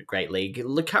Open Great League.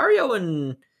 Lucario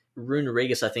and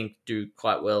Runerigus, I think, do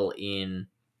quite well in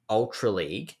Ultra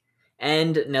League.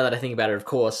 And now that I think about it, of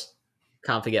course,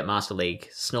 can't forget Master League.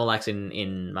 Snorlax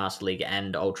in Master League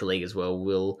and Ultra League as well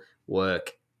will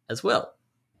work as well.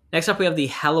 Next up, we have the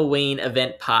Halloween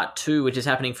event part 2, which is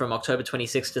happening from October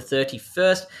 26th to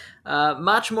 31st.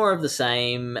 Much more of the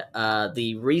same.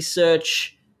 The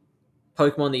research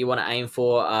Pokemon that you want to aim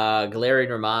for are Galarian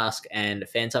Yamask and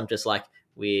Phantump, just like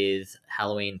with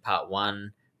Halloween part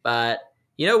 1. But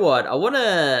you know what? I want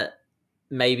to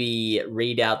maybe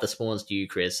read out the spawns to you,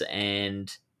 Chris,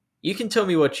 and you can tell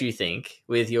me what you think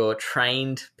with your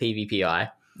trained PvP eye.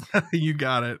 You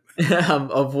got it.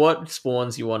 Of what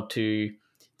spawns you want to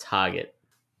target.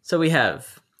 So we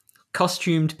have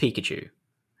costumed Pikachu.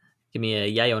 Give me a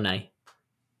yay or nay.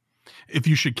 If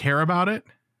you should care about it?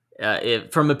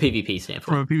 From a PvP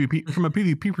standpoint. From a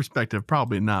PvP perspective,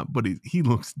 probably not, but he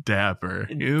looks dapper.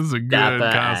 It is a good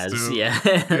costume. Yeah.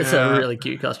 It's a really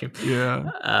cute costume.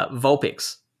 Yeah.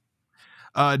 Vulpix.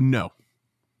 No.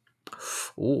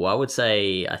 Oh, I would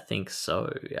say I think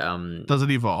so. Does it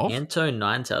evolve? Anto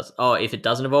Ninetales. Oh, if it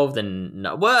doesn't evolve, then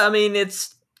no. Well, I mean,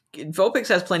 Vulpix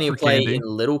has plenty of play in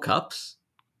little cups.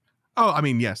 Oh, I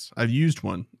mean, yes, I've used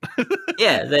one.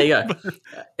 Yeah, there you go.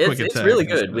 It's really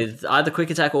good stuff. with either quick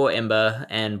attack or ember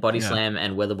and body Yeah. slam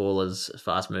and weather ball as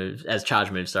fast moves, as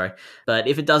charge moves. Sorry, but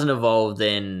if it doesn't evolve,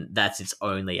 then that's its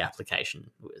only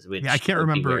application. Which Yeah, I can't so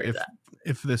be remember wary of that.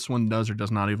 if this one does or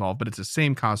does not evolve, but it's the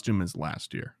same costume as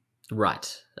last year.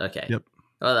 Right. Okay. Yep.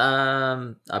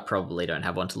 Well, I probably don't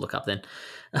have one to look up then.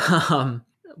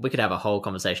 We could have a whole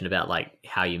conversation about like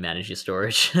how you manage your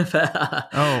storage.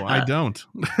 I don't.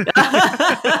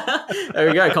 There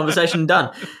we go. Conversation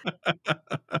done.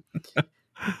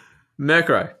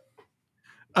 Murkrow.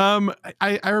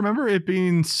 I remember it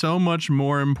being so much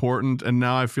more important, and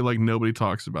now I feel like nobody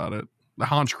talks about it. The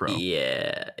Honchkrow.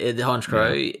 Yeah, the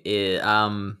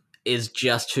Honchkrow is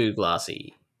just too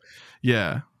glassy.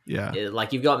 Yeah.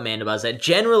 Like you've got Mandibuzz that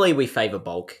generally we favor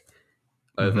bulk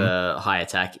over high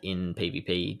attack in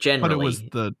PvP. Generally, but it was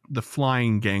the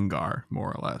flying Gengar,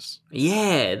 more or less.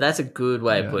 Yeah, that's a good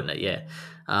way of putting it. Yeah,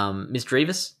 Miss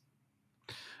Drevis.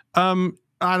 I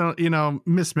don't,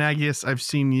 Miss Magius I've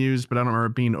seen used, but I don't remember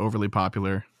it being overly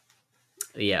popular.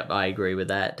 Yeah, I agree with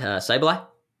that. Sableye?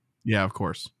 Yeah, of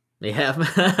course. Yeah,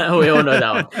 we all know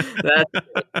that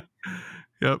one.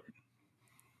 Yep.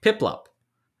 Piplup.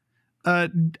 I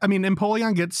mean,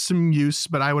 Empoleon gets some use,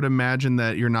 but I would imagine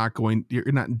that you're not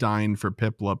dying for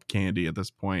Piplup candy at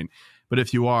this point. But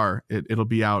if you are, it'll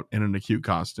be out in an acute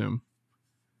costume.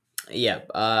 Yeah,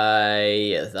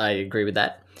 I agree with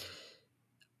that.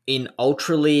 In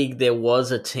Ultra League, there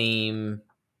was a team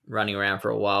running around for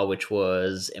a while, which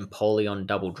was Empoleon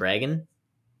Double Dragon,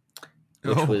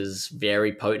 which was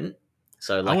very potent.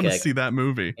 So like I want to see that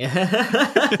movie.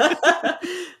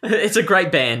 It's a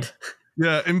great band.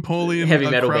 Yeah, Empoleon, heavy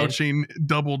metal crouching band.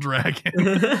 Double Dragon.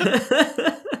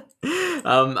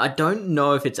 I don't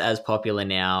know if it's as popular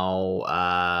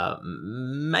now.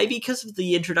 Maybe because of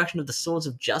the introduction of the Swords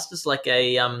of Justice, like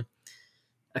a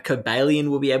Cobalion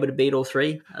will be able to beat all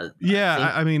three.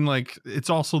 I mean, like it's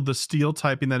also the steel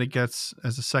typing that it gets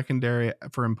as a secondary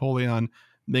for Empoleon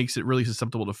makes it really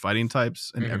susceptible to fighting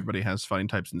types, and everybody has fighting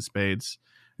types in spades,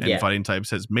 and fighting types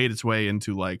has made its way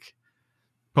into like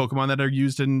Pokemon that are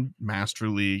used in Master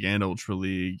League and Ultra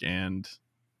League, and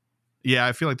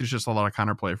I feel like there's just a lot of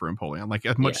counterplay for Empoleon. Like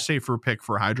a much safer pick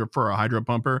for a Hydro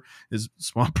Pumper is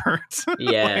Swampert.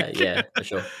 For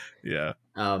sure. Yeah.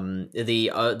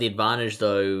 The advantage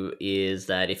though is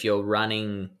that if you're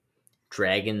running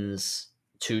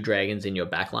two dragons in your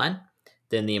backline,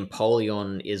 then the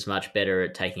Empoleon is much better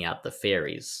at taking out the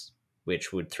fairies,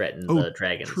 which would threaten the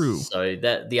dragons. True. So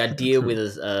that the idea with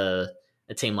a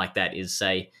team like that is,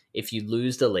 say, if you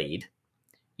lose the lead,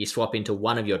 you swap into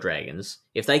one of your dragons.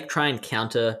 If they try and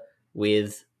counter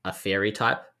with a fairy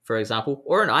type, for example,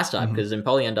 or an ice type, because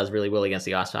Empoleon does really well against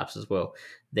the ice types as well,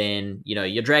 then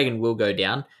your dragon will go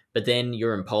down, but then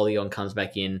your Empoleon comes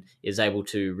back in, is able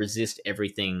to resist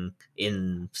everything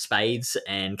in spades,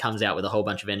 and comes out with a whole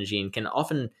bunch of energy, and can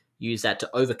often use that to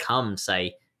overcome,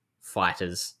 say,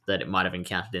 fighters that it might have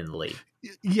encountered in the league.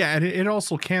 Yeah, and it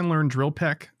also can learn Drill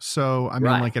Peck, so I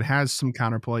mean, like it has some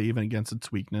counterplay even against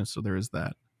its weakness, so there is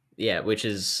that. Yeah, which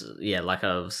is like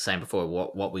I was saying before,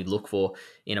 what we look for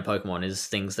in a Pokemon is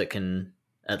things that can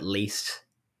at least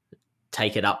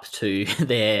take it up to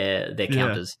their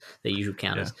counters, their usual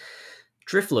counters.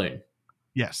 Drifloon.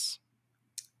 Yes.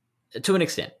 To an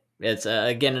extent. It's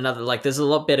again another, like, there's a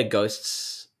lot better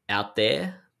ghosts out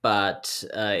there, but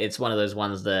it's one of those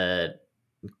ones that,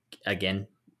 again,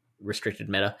 restricted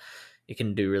meta, it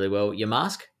can do really well. Your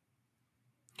Mask?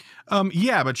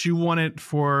 But you want it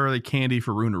for the candy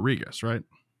for Runerigus, right?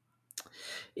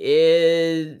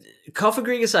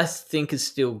 Cofagrigus, I think, is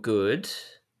still good.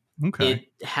 Okay. It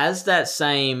has that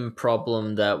same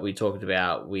problem that we talked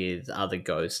about with other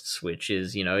ghosts, which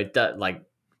is, it does, like,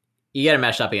 you get it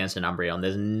matched up against an Umbreon,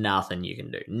 there's nothing you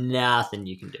can do.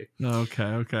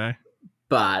 Okay.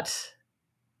 But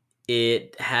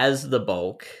it has the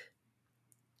bulk,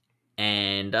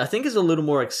 and I think it's a little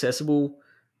more accessible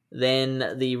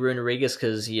than the Runerigus,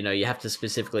 because, you have to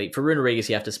specifically, for Runerigus,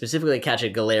 you have to specifically catch a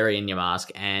Galarian in your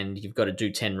Mask, and you've got to do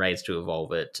 10 raids to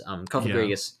evolve it.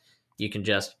 Cofagrigus, you can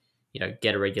just,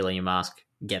 get a regular in your Mask,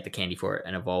 get the candy for it,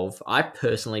 and evolve. I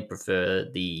personally prefer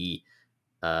the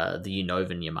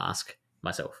Unova your Mask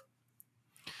myself.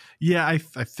 Yeah, I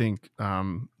think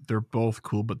they're both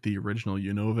cool, but the original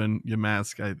Unova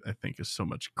Yamask I think is so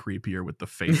much creepier with the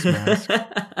face mask.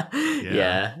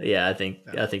 I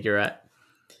think you're right.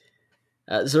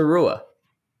 Zorua.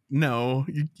 No,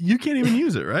 you can't even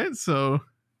use it, right? So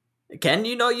can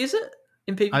you not use it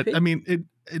in PvP? I mean,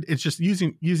 it's just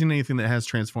using anything that has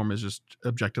transform is just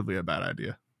objectively a bad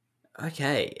idea.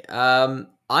 Okay.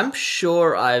 I'm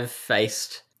sure I've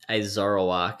faced a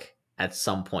Zoroark at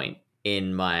some point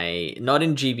in not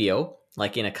in GBL,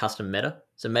 like in a custom meta.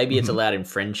 So maybe it's allowed in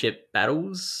friendship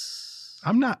battles.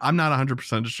 I'm not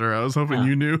 100% sure. I was hoping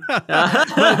you knew.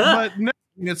 but no,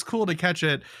 it's cool to catch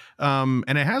it. And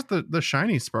it has the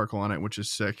shiny sparkle on it, which is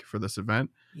sick for this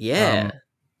event. Yeah.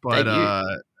 But I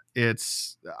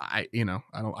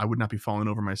would not be falling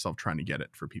over myself trying to get it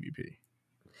for PvP.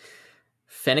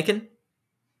 Fennekin?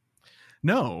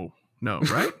 No,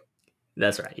 right?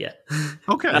 That's right. Yeah.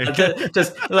 Okay.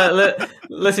 Just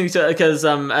listening to it because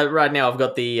right now I've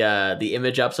got the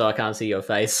image up, so I can't see your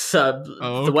face.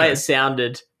 The way it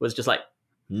sounded was just like,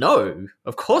 no,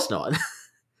 of course not.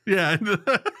 Yeah.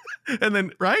 And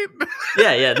then right?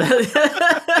 Yeah.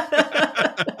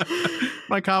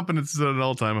 My confidence is at an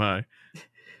all-time high.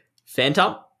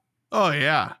 Phantom? Oh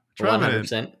yeah.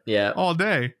 100%. Yeah. All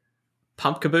day.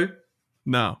 Pumpkaboo?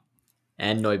 No.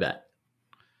 And Noibat?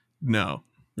 No,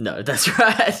 that's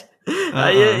right.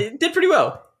 You did pretty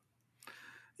well.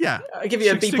 Yeah, I'll give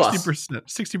you a B+.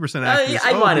 60% accuracy.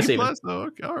 A minus B+? even. Oh,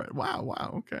 okay. All right.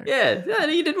 Wow. Okay. Yeah,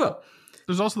 you did well.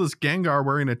 There's also this Gengar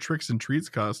wearing a Tricks and Treats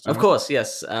costume. Of course,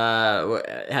 yes.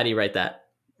 How do you rate that?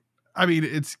 I mean,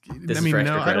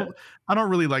 I don't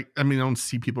really like. I don't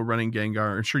see people running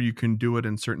Gengar. I'm sure you can do it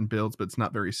in certain builds, but it's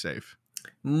not very safe.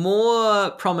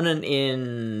 More prominent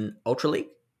in Ultra League.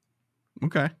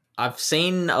 Okay. I've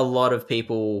seen a lot of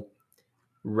people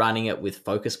running it with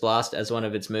Focus Blast as one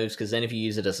of its moves, because then if you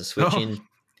use it as a switch in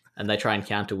and they try and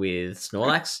counter with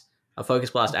Snorlax, a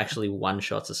Focus Blast actually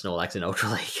one-shots a Snorlax in Ultra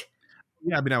League.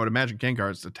 Yeah, I would imagine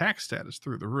Gengar's attack status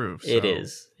through the roof. So. It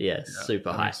is, yes,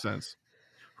 super high. Makes sense.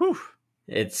 Whew.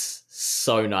 It's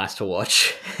so nice to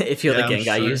watch if you're the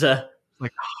Gengar user.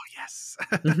 Like, oh yes.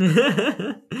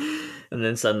 And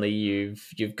then suddenly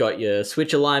you've got your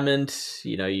switch alignment.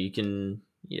 You can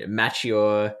match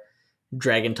your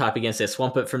dragon type against their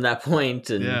Swampert from that point,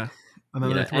 and then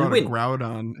they throw out a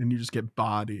Groudon, and you just get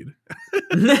bodied.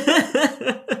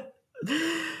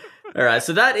 All right,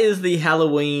 so that is the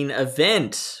Halloween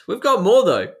event. We've got more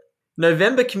though.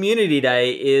 November Community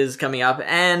Day is coming up,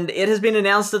 and it has been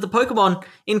announced that the Pokemon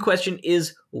in question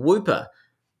is Wooper.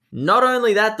 Not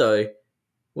only that though,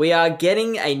 we are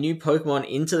getting a new Pokemon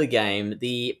into the game.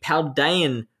 The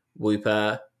Paldean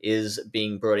Wooper is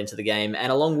being brought into the game,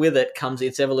 and along with it comes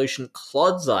its evolution,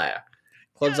 Clodsire.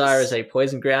 Clodsire is a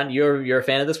poison ground. You're a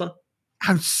fan of this one?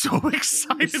 I'm so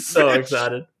excited.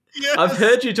 Excited. Yes. I've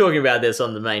heard you talking about this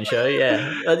on the main show.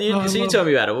 Yeah. You tell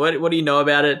me about it. What do you know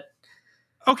about it?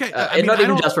 Okay. Not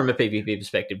even just from a PvP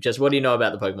perspective. Just what do you know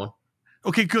about the Pokemon?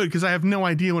 Okay, good, because I have no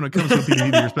idea when it comes to a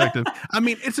PvP perspective.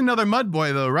 It's another Mud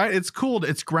Boy, though, right? It's cool.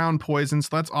 It's ground poison, so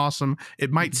that's awesome.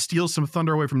 It might steal some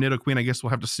Thunder away from Nidoqueen. I guess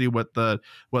we'll have to see what the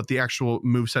actual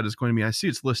moveset is going to be. I see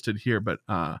it's listed here, but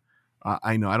I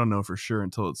don't know for sure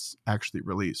until it's actually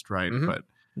released, right? Mm-hmm. But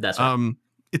that's right.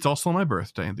 It's also my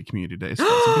birthday and the Community Day, so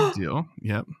that's a big deal.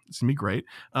 Yep, it's gonna be great.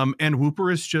 And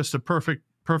Wooper is just a perfect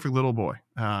little boy.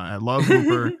 I love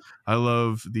Wooper. I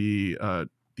love the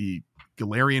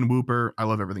Galarian Wooper. I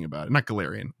love everything about it. Not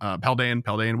Galarian. Paldean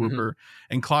Wooper.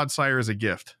 And Clodsire is a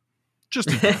gift.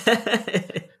 Just a gift.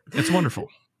 It's wonderful.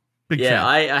 Big fan.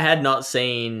 I had not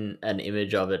seen an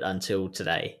image of it until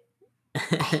today.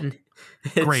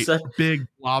 Great. Big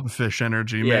blobfish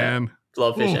energy, man.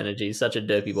 Blobfish energy. Such a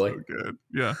derpy boy. So good.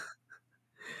 Yeah.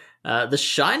 The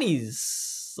shiny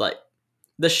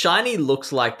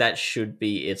looks like that should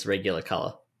be its regular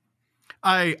color.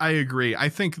 I agree. I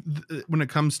think when it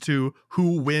comes to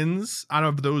who wins out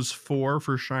of those four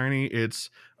for shiny, it's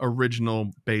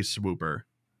original base Wooper.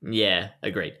 Yeah,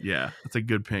 agreed. Yeah, it's a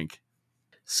good pink.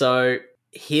 So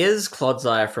here's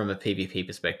Clodsire from a PvP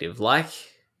perspective. Like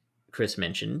Chris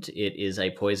mentioned, it is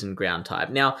a poison ground type.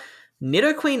 Now,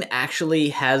 Nidoqueen actually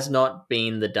has not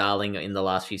been the darling in the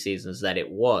last few seasons that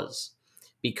it was,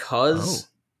 because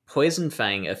Poison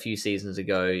Fang a few seasons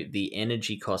ago, the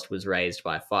energy cost was raised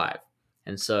by 5.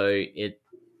 And so it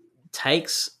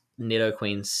takes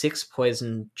Nidoqueen 6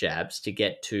 poison jabs to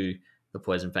get to the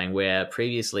Poison Fang, where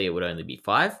previously it would only be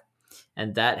 5.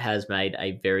 And that has made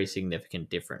a very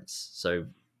significant difference. So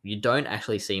you don't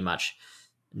actually see much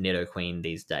Nidoqueen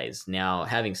these days. Now,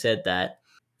 having said that,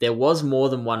 there was more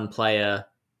than one player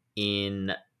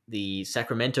in the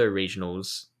Sacramento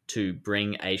regionals to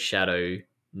bring a Shadow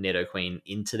Nidoqueen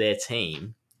into their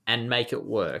team and make it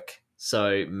work.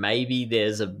 So maybe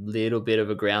there's a little bit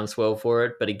of a groundswell for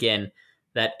it. But again,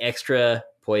 that extra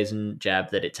poison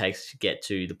jab that it takes to get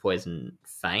to the Poison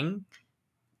Fang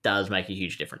does make a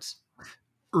huge difference.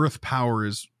 Earth power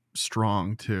is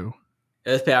strong too.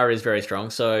 Earth power is very strong.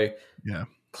 So yeah,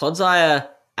 Clodsire,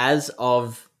 as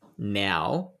of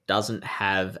now, doesn't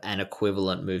have an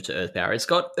equivalent move to Earth Power. It's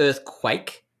got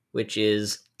Earthquake, which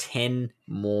is 10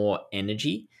 more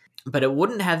energy, but it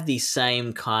wouldn't have the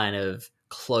same kind of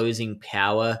closing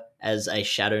power as a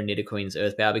Shadow Nidoqueen's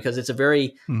Earth Power because it's a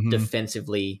very defensive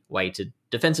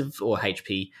or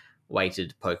HP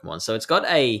weighted Pokemon. So it's got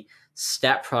a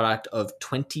stat product of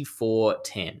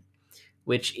 2410,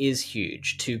 which is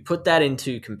huge. To put that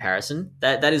into comparison,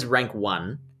 that is rank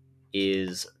 1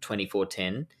 is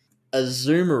 2410.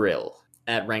 Azumarill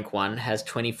at rank 1 has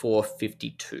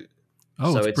 2452.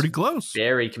 Oh, so it's pretty close.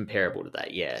 Very comparable to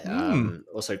that, yeah.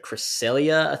 Also,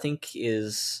 Cresselia, I think,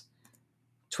 is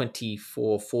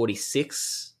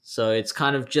 2446. So it's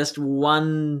kind of just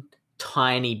one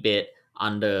tiny bit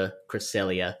under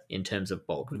Cresselia in terms of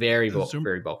bulk. Very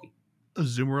bulky.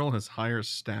 Azumarill has higher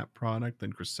stat product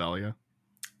than Cresselia?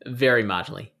 Very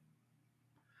marginally.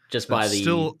 Just by the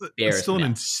it's still an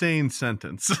insane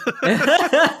sentence.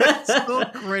 It's still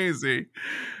crazy.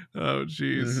 Oh,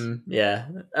 jeez. Yeah.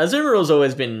 Azumarill's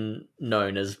always been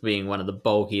known as being one of the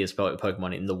bulkiest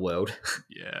Pokemon in the world.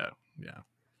 Yeah.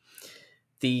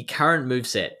 The current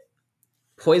moveset,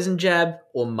 Poison Jab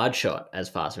or Mudshot as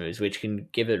fast moves, which can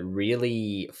give it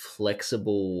really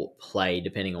flexible play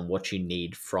depending on what you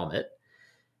need from it.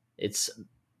 Its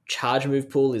charge move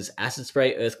pool is Acid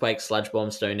Spray, Earthquake, Sludge Bomb,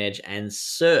 Stone Edge, and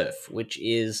Surf, which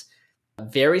is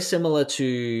very similar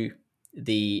to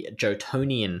the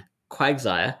Jotonian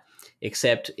Quagsire,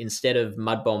 except instead of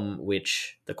Mud Bomb,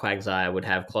 which the Quagsire would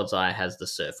have, Clodsire has the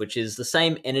Surf, which is the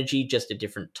same energy, just a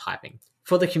different typing.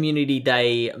 For the Community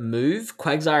Day move,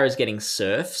 Quagsire is getting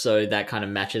Surf, so that kind of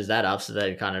matches that up, so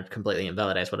that kind of completely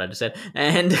invalidates what I just said.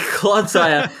 And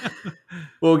Clodsire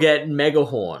will get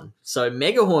Megahorn. So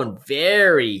Megahorn,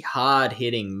 very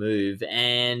hard-hitting move,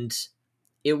 and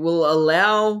it will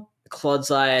allow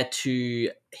Clodsire to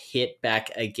hit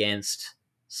back against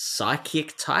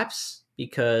Psychic types,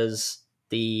 because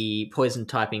the Poison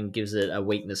typing gives it a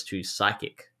weakness to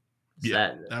Psychic.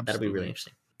 So that'll be really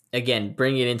interesting. Again,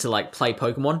 bringing it into like play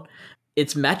Pokemon,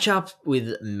 its matchup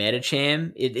with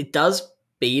Medicham, it does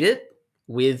beat it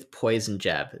with Poison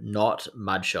Jab, not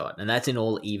Mudshot, and that's in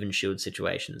all even shield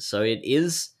situations. So it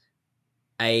is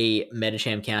a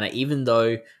Medicham counter, even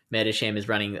though Medicham is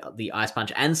running the Ice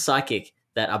Punch and Psychic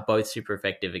that are both super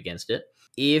effective against it.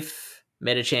 If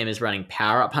Medicham is running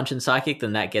Power Up Punch and Psychic,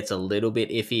 then that gets a little bit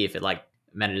iffy if it like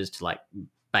manages to like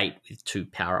bait with 2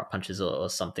 Power Up Punches or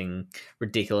something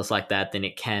ridiculous like that, then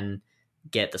it can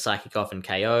get the Psychic off and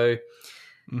KO.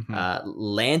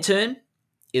 Lantern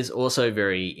is also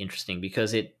very interesting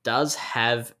because it does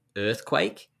have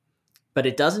Earthquake, but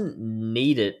it doesn't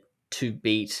need it to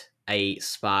beat a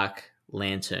Spark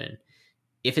Lantern.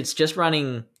 If it's just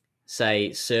running,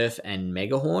 say, Surf and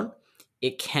Megahorn,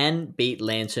 it can beat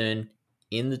Lantern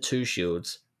in the 2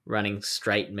 shields running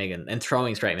straight Mega and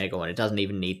throwing straight Megahorn. It doesn't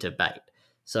even need to bait.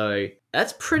 So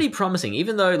that's pretty promising.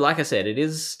 Even though, like I said, it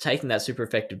is taking that super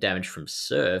effective damage from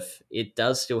Surf, it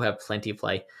does still have plenty of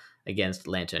play against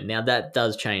Lantern. Now, that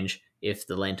does change if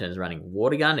the Lantern's running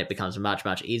Water Gun. It becomes much,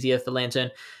 much easier for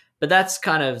Lantern. But that's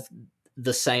kind of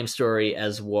the same story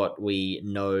as what we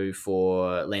know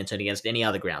for Lantern against any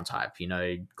other ground type. You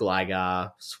know,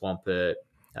 Gligar, Swampert,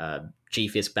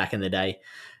 G-Fisk back in the day.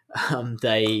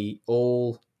 They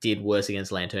all did worse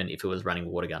against Lantern if it was running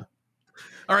Water Gun.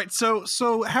 All right,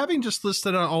 so having just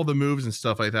listed out all the moves and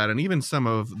stuff like that, and even some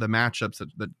of the matchups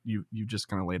that you just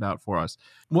kind of laid out for us,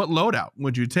 what loadout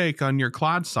would you take on your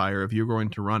Clodsire if you're going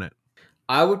to run it?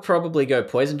 I would probably go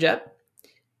Poison Jab.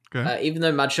 Okay. Even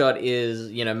though Mudshot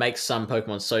is, makes some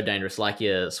Pokemon so dangerous, like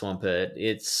your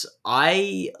Swampert,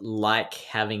 I like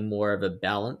having more of a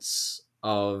balance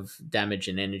of damage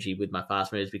and energy with my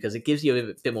fast moves because it gives you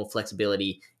a bit more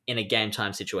flexibility in a game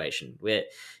time situation where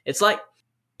it's like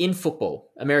in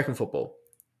football, American football,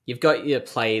 you've got your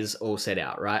plays all set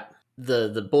out, right?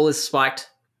 The ball is spiked,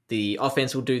 the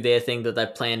offense will do their thing that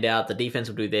they've planned out, the defense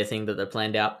will do their thing that they've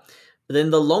planned out. But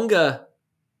then the longer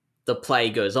the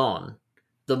play goes on,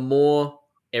 the more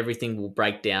everything will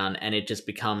break down and it just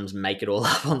becomes make it all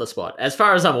up on the spot. As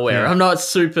far as I'm aware, I'm not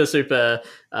super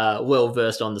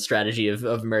well-versed on the strategy of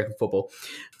American football,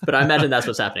 but I imagine that's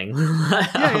what's happening.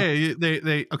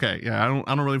 They okay. Yeah,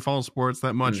 I don't really follow sports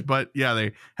that much, but yeah,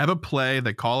 they have a play,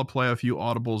 they call a play, a few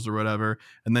audibles or whatever,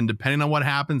 and then depending on what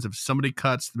happens, if somebody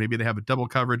cuts, maybe they have a double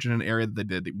coverage in an area that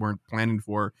they weren't planning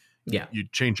for. Yeah, you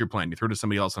change your plan. You throw to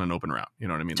somebody else on an open route. You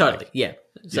know what I mean? Totally. Yeah.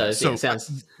 So it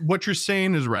sounds. What you're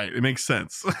saying is right. It makes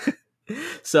sense.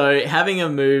 So having a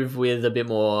move with a bit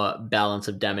more balance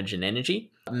of damage and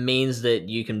energy means that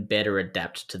you can better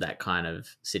adapt to that kind of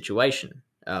situation.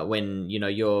 When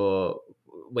you're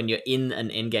when you're in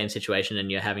an end game situation and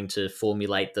you're having to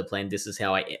formulate the plan, this is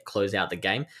how I close out the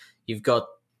game, you've got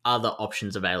other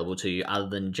options available to you other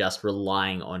than just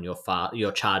relying on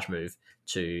your charge move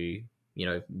to,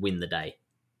 win the day.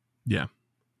 Yeah.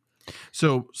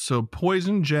 So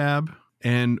poison jab,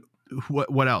 and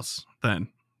what else then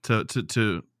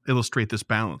to illustrate this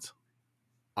balance?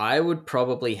 I would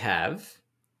probably have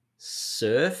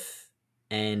Surf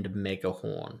and Mega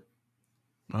Horn.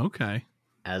 Okay.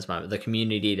 As the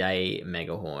Community Day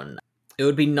Mega Horn. It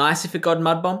would be nice if it got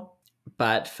Mud Bomb,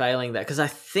 but failing that, because I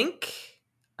think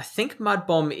Mud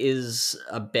Bomb is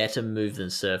a better move than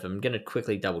Surf. I'm going to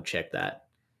quickly double check that.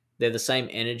 They're the same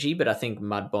energy, but I think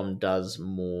Mud Bomb does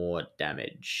more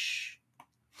damage.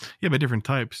 Yeah, but different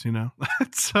types,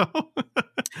 So,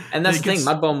 and that's the thing.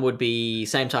 Mud Bomb would be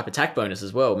same type attack bonus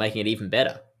as well, making it even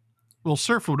better. Well,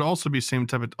 Surf would also be same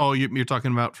type of. Oh, you're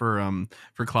talking about for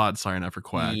Clodsire, not for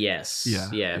Quag. Yes.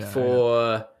 Yeah.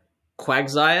 For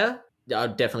Quagsire,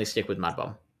 I'd definitely stick with Mud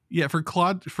Bomb. Yeah, for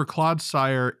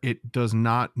Clodsire, it does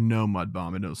not know Mud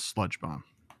Bomb. It knows Sludge Bomb.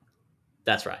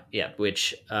 That's right. Yeah,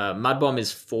 which Mud Bomb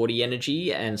is 40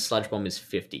 energy and Sludge Bomb is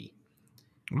 50.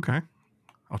 Okay,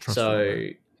 I'll trust. So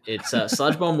it's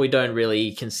Sludge Bomb. We don't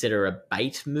really consider a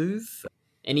bait move.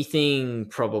 Anything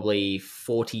probably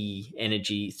 40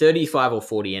 energy, 35 or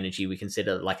 40 energy, we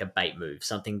consider like a bait move,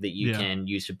 something that you can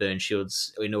use to burn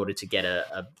shields in order to get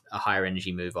a higher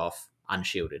energy move off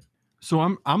unshielded. So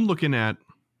I'm looking at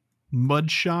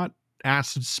Mud Shot,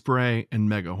 Acid Spray, and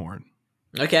Mega Horn.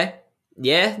 Okay,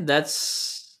 yeah,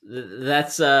 that's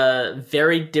a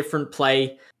very different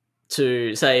play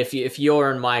to say if you're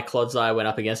and my Clodsire went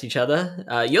up against each other.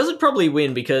 Yours would probably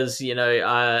win because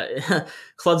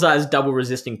Clodsire is double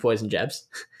resisting poison jabs.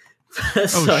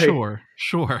 Sure.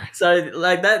 So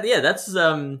like that, yeah, that's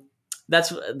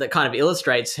that kind of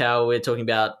illustrates how we're talking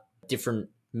about different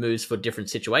moves for different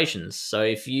situations. So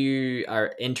if you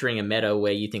are entering a meta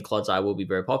where you think Clodsire will be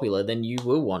very popular, then you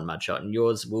will want Mudshot, and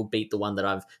yours will beat the one that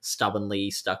I've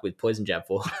stubbornly stuck with Poison Jab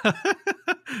for.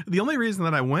 The only reason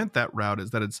that I went that route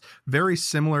is that it's very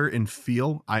similar in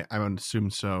feel. I would assume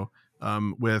so.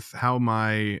 With how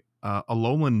my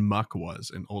Alolan Muck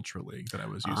was in Ultra League that I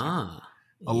was using.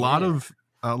 A lot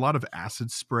of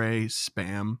acid spray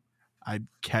spam. I'd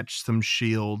catch some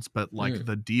shields, but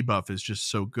the debuff is just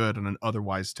so good on an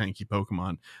otherwise tanky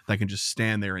Pokemon that can just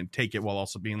stand there and take it while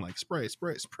also being like spray.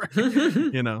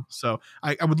 So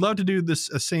I would love to do this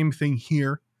same thing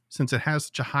here. Since it has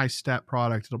such a high stat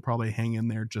product, it'll probably hang in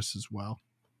there just as well.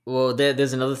 Well,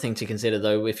 there's another thing to consider,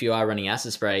 though, if you are running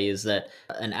Acid Spray, is that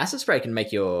an Acid Spray can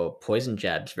make your Poison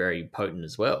Jabs very potent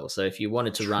as well. So if you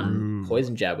wanted to run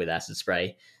Poison Jab with Acid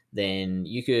Spray, then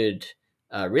you could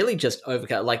really just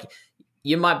overcut. Like,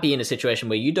 you might be in a situation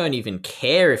where you don't even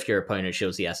care if your opponent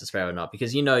shields the Acid Spray or not,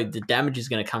 because the damage is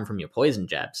going to come from your Poison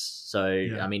Jabs. So,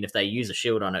 I mean, if they use a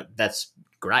shield on it, that's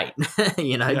great.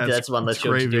 That's one less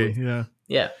shield to do.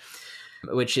 Yeah.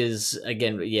 Which is,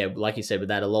 again, like you said, with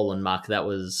that Alolan Muck, that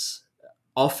was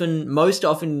most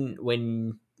often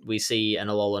when we see an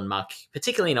Alolan Muck,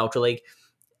 particularly in Ultra League,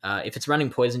 if it's running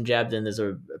Poison Jab, then there's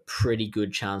a pretty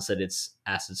good chance that it's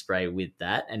Acid Spray with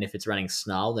that. And if it's running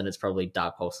Snarl, then it's probably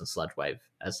Dark Pulse and Sludge Wave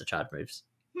as the charge moves.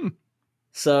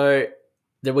 So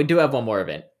then we do have one more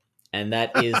event. And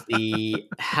that is the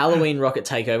Halloween Rocket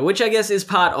Takeover, which I guess is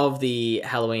part of the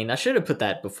Halloween. I should have put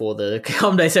that before the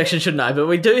Com Day section, shouldn't I? But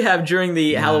we do have, during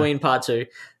the Halloween Part 2,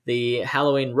 the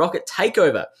Halloween Rocket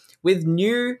Takeover, with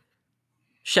new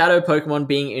Shadow Pokemon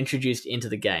being introduced into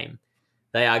the game.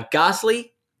 They are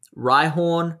Ghastly,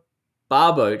 Rhyhorn,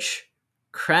 Barboach,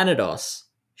 Cranidos,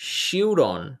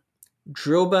 Shieldon,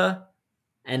 Drilbur,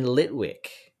 and Litwick.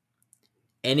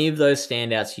 Any of those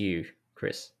stand out to you,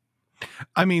 Chris?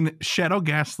 I mean, Shadow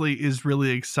Ghastly is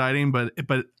really exciting,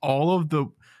 but all of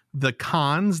the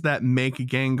cons that make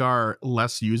Gengar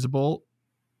less usable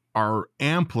are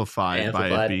amplified by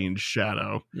it being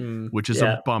Shadow, which is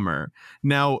a bummer.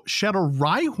 Now, Shadow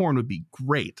Rhyhorn would be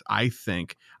great, I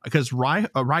think, because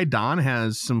Rhydon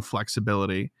has some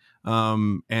flexibility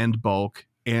and bulk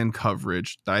and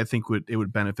coverage that I think it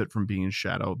would benefit from being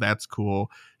Shadow. That's cool.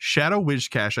 Shadow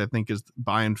Wishcash, I think, is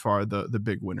by and far the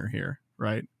big winner here,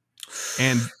 right?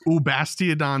 And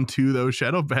Bastiodon too, though.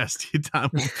 Shadow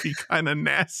Bastiodon will be kind of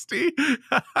nasty.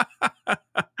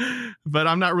 But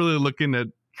I'm not really looking at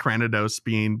Cranidos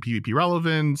being PvP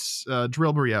relevance.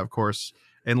 Drilbur, of course.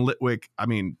 And Litwick, I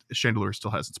mean, Chandelure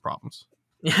still has its problems.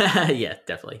 Yeah,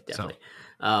 definitely. So.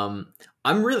 I'm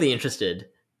really interested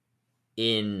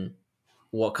in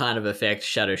what kind of effect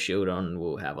Shadow Shieldon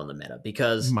will have on the meta,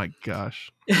 because... My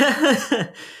gosh.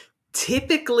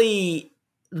 Typically...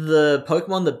 the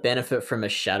Pokemon that benefit from a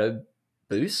Shadow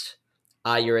boost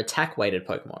are your attack weighted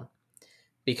Pokemon,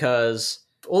 because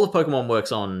all of Pokemon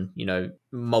works on,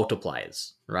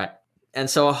 multipliers, right? And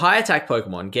so a high attack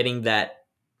Pokemon getting that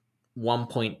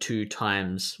 1.2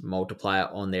 times multiplier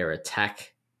on their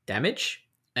attack damage,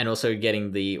 and also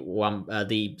getting the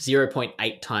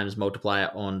 0.8 times multiplier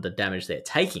on the damage they're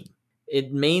taking.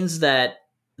 It means that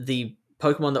the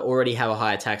Pokemon that already have a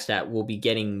high attack stat will be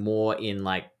getting more in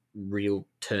like real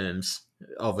terms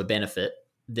of a benefit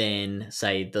than,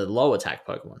 say, the low attack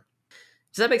Pokemon.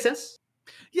 Does that make sense?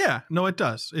 Yeah, no, it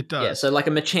does. It does. Yeah, so like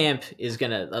a Machamp is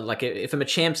gonna, like, if a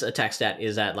Machamp's attack stat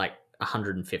is at like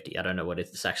 150, I don't know what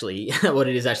it's actually what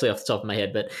it is actually off the top of my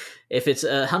head, but if it's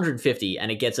 150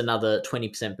 and it gets another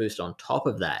 20% boost on top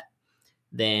of that,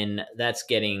 then that's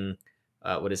getting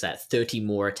 30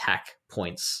 more attack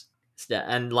points.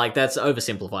 And like, that's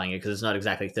oversimplifying it because it's not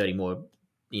exactly 30 more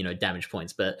damage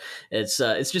points, but it's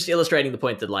just illustrating the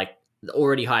point that like the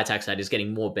already high attack stat is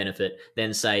getting more benefit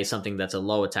than, say, something that's a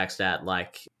low attack stat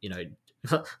like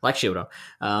like Shieldon.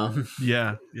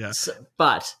 Yeah.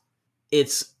 But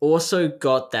it's also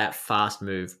got that fast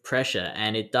move pressure,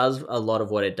 and it does a lot of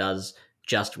what it does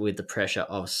just with the pressure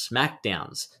of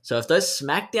smackdowns. So if those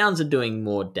smackdowns are doing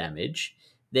more damage,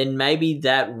 then maybe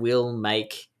that will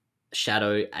make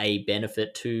Shadow a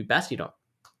benefit to Bastiodon.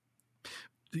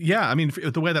 Yeah, I mean,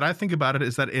 the way that I think about it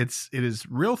is that it is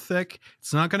real thick.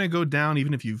 It's not going to go down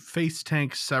even if you face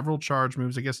tank several charge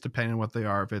moves, I guess, depending on what they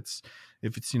are. If it's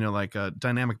like a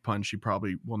dynamic punch, you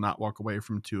probably will not walk away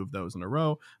from 2 of those in a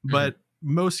row. But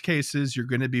most cases, you're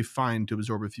going to be fine to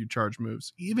absorb a few charge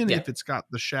moves, even if it's got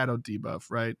the shadow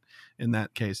debuff, right? In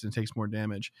that case, it takes more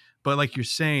damage. But like you're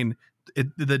saying,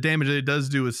 the damage that it does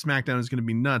do with Smackdown is going to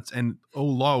be nuts. And oh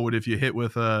Lord, if you hit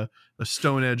with a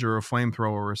Stone Edge or a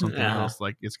Flamethrower or something else,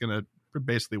 like it's going to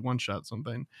basically one-shot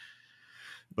something.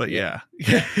 But yeah.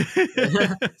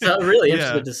 So I'm really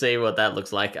interested to see what that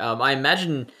looks like. I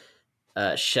imagine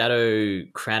Shadow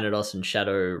Cranidos and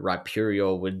Shadow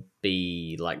Rhyperior would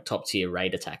be like top tier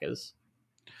raid attackers.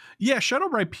 Yeah, Shadow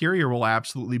Rhyperior will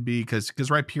absolutely be, because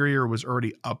Rhyperior was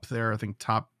already up there, I think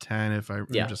top 10 if I'm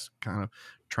just kind of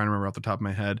trying to remember off the top of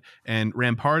my head. And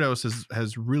Rampardos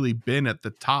has really been at the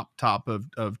top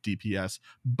of DPS,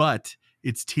 but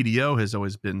its TDO has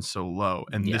always been so low,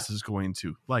 and this is going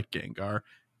to, like Gengar,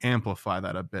 amplify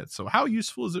that a bit. So how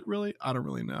useful is it really? I don't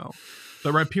really know.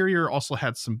 The Rhyperior also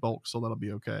had some bulk, so that'll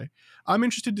be okay. I'm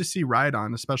interested to see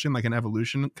Rhydon, especially in like an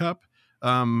Evolution Cup,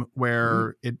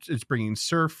 where it's bringing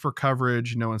Surf for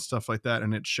coverage, and stuff like that,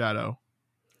 and it's Shadow.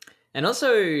 And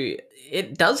also,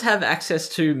 it does have access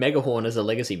to Megahorn as a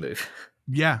legacy move.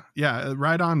 Yeah.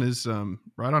 Rhydon is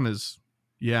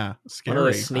scary. One of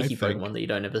those sneaky Pokemon that you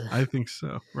don't ever. I think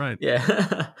so. Right.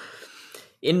 Yeah.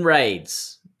 In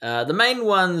raids, the main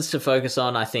ones to focus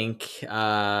on, I think,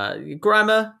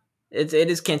 Grimer. It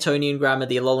is Cantonian Grimer.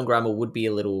 The Alolan Grimer would be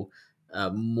a little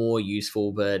more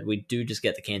useful, but we do just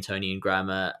get the Cantonian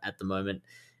Grimer at the moment.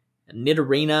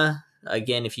 Nidorina,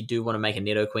 again, if you do want to make a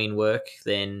Nidoqueen work,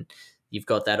 then you've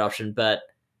got that option. But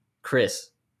Chris,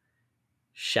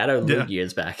 Shadow Lugia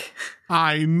is back.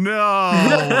 I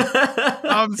know.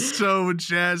 I'm so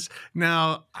jazzed.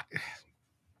 Now,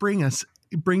 bring us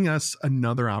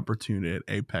another opportunity at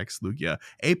Apex Lugia.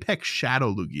 Apex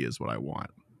Shadow Lugia is what I want.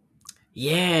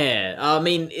 Yeah, I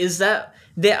mean,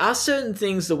 there are certain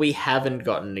things that we haven't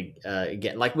gotten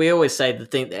again. Like we always say,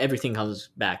 everything comes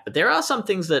back, but there are some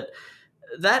things that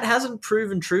hasn't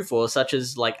proven true for, such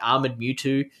as like Armored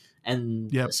Mewtwo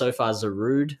and so far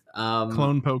Zarude.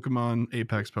 Clone Pokemon,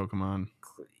 Apex Pokemon.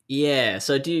 Yeah,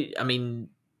 so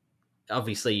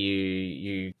obviously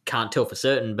you can't tell for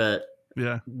certain, but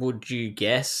would you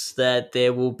guess that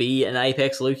there will be an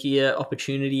Apex Lugia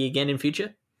opportunity again in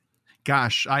future?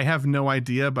 Gosh, I have no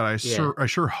idea, but I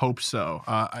sure hope so.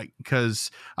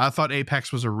 Because I thought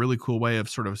Apex was a really cool way of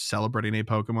sort of celebrating a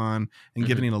Pokemon and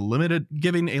giving a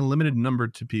limited number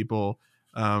to people,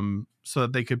 so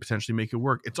that they could potentially make it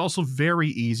work. It's also very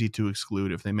easy to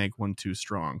exclude if they make one too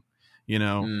strong,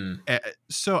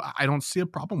 So I don't see a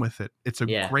problem with it. It's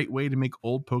a great way to make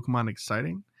old Pokemon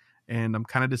exciting, and I'm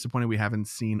kind of disappointed we haven't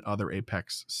seen other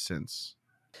Apex since.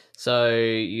 So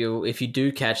if you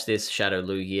do catch this Shadow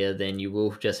Lugia, then you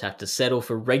will just have to settle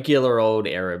for regular old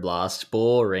Aeroblast.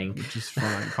 Boring. Which is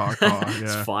fine. Yeah.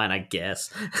 It's fine, I guess.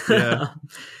 Yeah.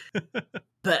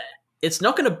 But it's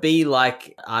not going to be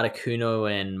like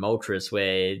Articuno and Moltres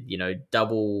where,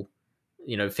 double,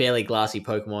 fairly glassy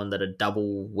Pokemon that are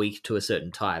double weak to a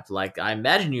certain type. Like, I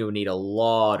imagine you'll need a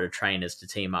lot of trainers to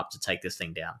team up to take this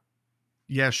thing down.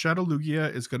 Yeah, Shadow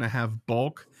Lugia is going to have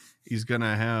bulk. He's going to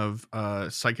have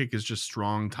Psychic is just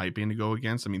strong typing to go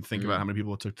against. I mean, think about how many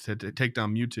people it took to take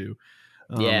down Mewtwo.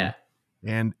 Yeah.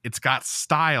 And it's got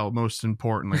style, most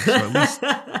importantly. So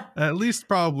at least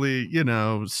probably,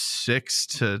 6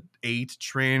 to 8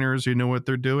 trainers who know what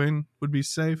they're doing would be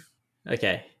safe.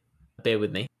 Okay. Bear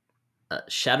with me.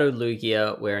 Shadow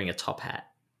Lugia wearing a top hat.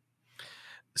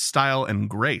 Style and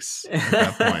grace at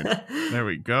that point. There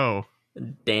we go.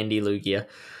 Dandy Lugia.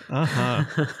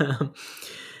 Uh-huh.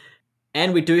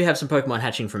 And we do have some Pokemon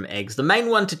hatching from eggs. The main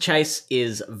one to chase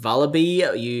is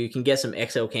Vullaby. You can get some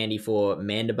XL candy for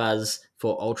Mandibuzz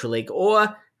for Ultra League,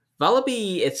 or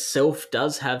Vullaby itself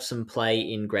does have some play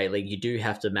in Great League. You do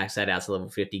have to max that out to level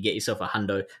 50, get yourself a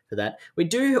hundo for that. We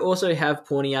do also have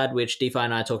Pawniard, which DeFi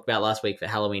and I talked about last week for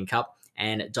Halloween Cup,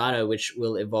 and Dino, which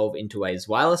will evolve into a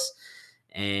Zweilous.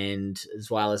 And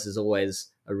Zweilous is always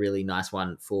a really nice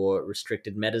one for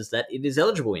restricted metas that it is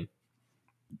eligible in.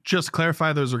 Just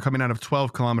clarify, those are coming out of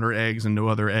 12-kilometer eggs and no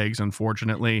other eggs,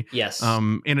 unfortunately. Yes.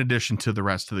 In addition to the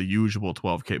rest of the usual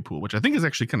 12K pool, which I think is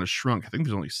actually kind of shrunk. I think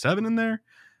there's only 7 in there,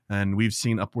 and we've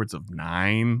seen upwards of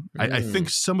 9. I think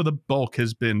some of the bulk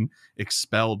has been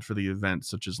expelled for the event,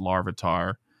 such as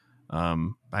Larvitar.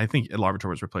 I think Larvitar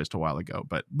was replaced a while ago,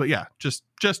 but yeah, just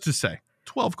to say,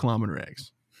 12-kilometer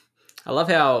eggs. I love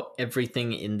how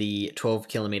everything in the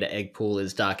 12-kilometer egg pool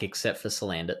is dark except for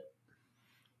Salandit.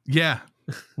 Yeah,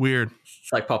 weird.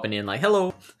 It's like popping in like,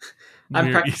 hello,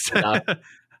 I'm practicing dark.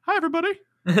 Hi, everybody.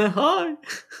 Hi.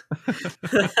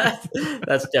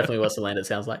 That's definitely what Salandit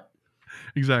sounds like.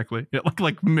 Exactly. Yeah,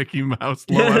 like Mickey Mouse,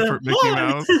 low effort Mickey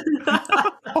Mouse.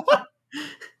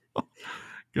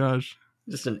 Gosh.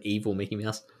 Just an evil Mickey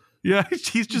Mouse. Yeah,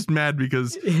 he's just mad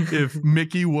because if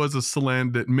Mickey was a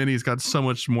Salandit, Minnie's got so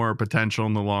much more potential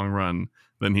in the long run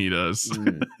than he does.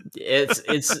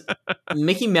 It's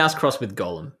Mickey Mouse crossed with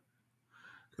Golem.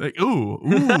 Like,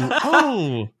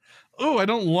 oh, I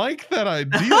don't like that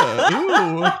idea.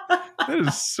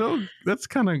 Ooh, that's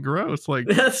kind of gross.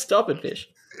 Like, stop it, Fish.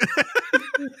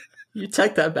 You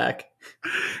take that back.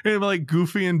 And like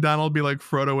Goofy and Donald be like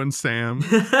Frodo and Sam.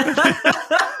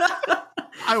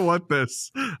 I want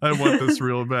this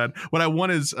real bad. What I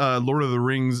want is Lord of the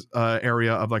Rings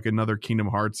area of like another Kingdom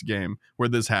Hearts game where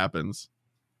this happens.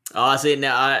 Oh, see,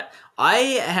 now I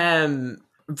have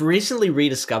recently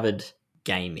rediscovered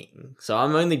gaming, so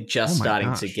I'm only just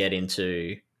starting to get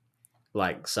into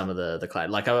like some of the cloud.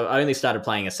 Like I only started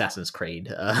playing Assassin's Creed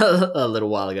a little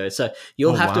while ago, so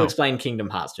you'll have to explain Kingdom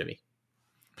Hearts to me.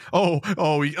 Oh,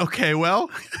 okay. Well,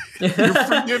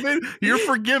 you're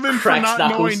forgiven for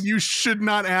not knowing. You should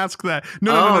not ask that.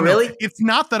 No. Really? It's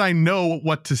not that I know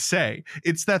what to say.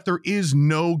 It's that there is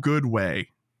no good way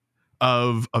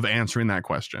of answering that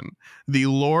question. The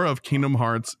lore of Kingdom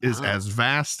Hearts is as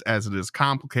vast as it is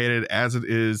complicated, as it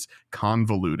is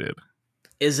convoluted.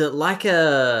 Is it like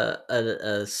a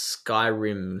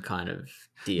Skyrim kind of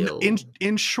deal?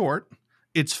 In short,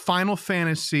 it's Final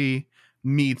Fantasy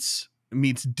meets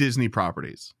Disney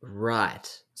properties.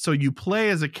 Right. So you play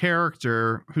as a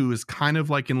character who is kind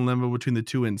of like in limbo between the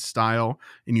two in style,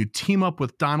 and you team up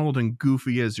with Donald and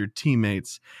Goofy as your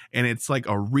teammates, and it's like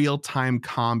a real-time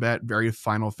combat, very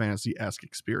Final Fantasy-esque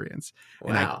experience. Wow.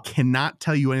 And I cannot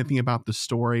tell you anything about the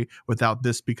story without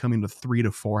this becoming a 3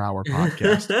 to 4 hour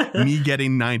podcast. Me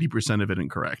getting 90% of it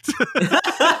incorrect.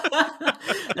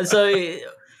 And so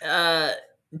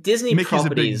Disney Mickey's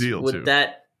properties, would too.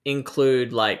 That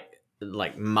include like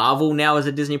Marvel now as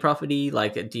a Disney property?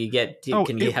 Like, can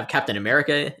you have Captain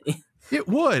America? It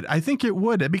would. I think it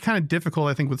would. It'd be kind of difficult,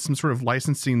 I think, with some sort of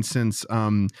licensing since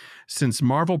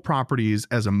Marvel properties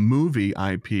as a movie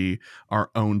IP are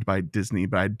owned by Disney,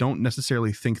 but I don't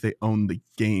necessarily think they own the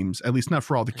games, at least not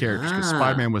for all the characters, because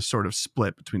Spider-Man was sort of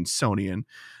split between Sony and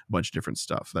a bunch of different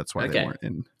stuff. That's why they weren't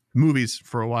in movies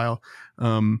for a while.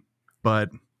 But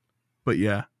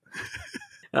yeah.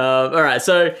 All right,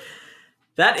 so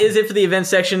that is it for the event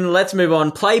section. Let's move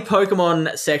on. Play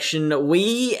Pokemon section.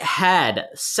 We had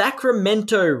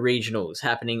Sacramento regionals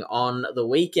happening on the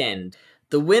weekend.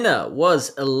 The winner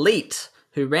was Elite,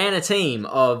 who ran a team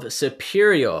of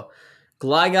Superior,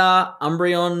 Gligar,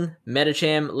 Umbreon,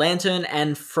 Medicham, Lantern,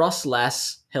 and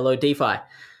Frostlass. Hello, DeFi.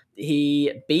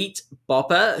 He beat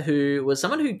Bopper, who was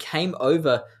someone who came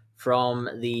over from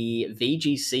the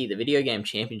VGC, the Video Game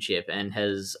Championship, and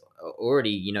has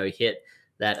already, hit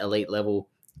that elite level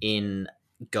in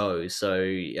Go. So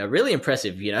really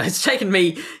impressive. It's taken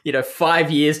me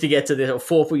 5 years to get to this, or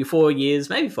 4 years,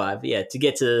 maybe 5, to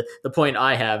get to the point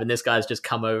I have, and this guy's just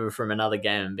come over from another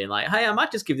game and been like, hey, I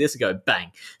might just give this a go.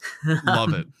 Bang.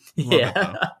 Love it. Love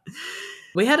it,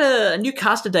 we had a new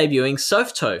caster debuting,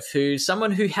 Softoph, who's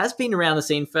someone who has been around the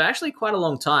scene for actually quite a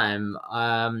long time.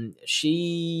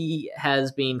 She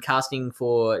has been casting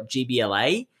for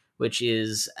GBLA, which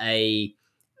is a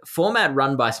format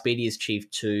run by Speediest Chief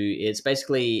 2. It's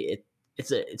basically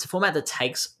it's a format that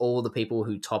takes all the people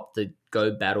who top the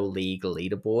Go Battle League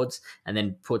leaderboards and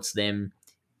then puts them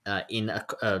in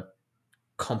a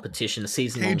competition, a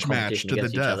season-long competition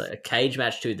against each other. A cage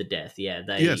match to the death. Yeah,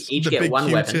 they each get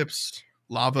one weapon. Q-tips,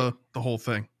 lava, the whole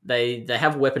thing. They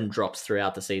have weapon drops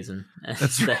throughout the season.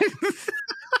 That's right.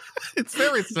 It's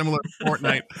very similar to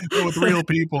Fortnite, but with real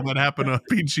people that happen to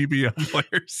be GBL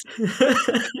players.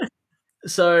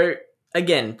 So,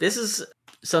 again, this is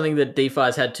something that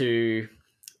DeFi's had to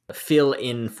fill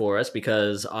in for us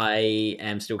because I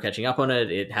am still catching up on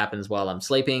it. It happens while I'm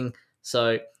sleeping.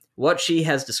 So, what she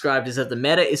has described is that the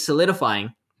meta is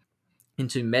solidifying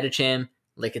into Metacham,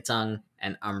 Lickitung,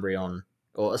 and Umbreon.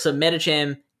 So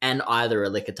Metacham and either a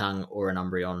Lickitung or an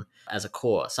Umbreon as a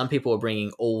core. Some people are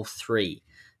bringing all three.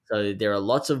 So there are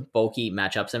lots of bulky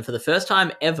matchups. And for the first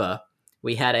time ever,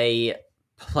 we had a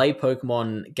play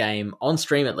Pokemon game on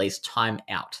stream, at least, time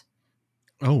out.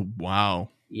 Oh, wow.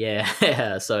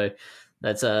 Yeah. So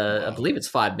that's, I believe it's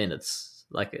 5 minutes.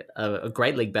 Like a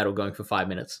Great League battle going for 5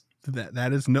 minutes.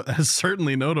 That is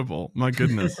certainly notable. My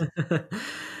goodness.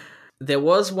 There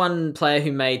was one player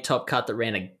who made Top Cut that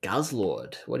ran a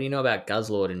Guzzlord. What do you know about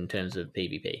Guzzlord in terms of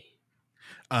PvP?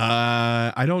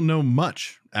 I don't know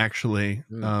much, actually.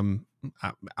 I'm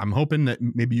hoping that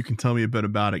maybe you can tell me a bit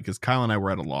about it because Kyle and I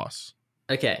were at a loss.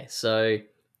 Okay, so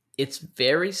it's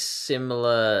very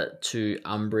similar to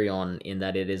Umbreon in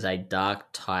that it is a dark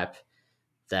type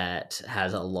that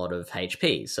has a lot of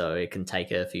HP, so it can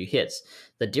take a few hits.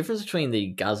 The difference between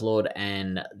the Guzzlord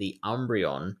and the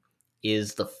Umbreon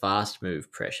is the fast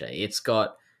move pressure. It's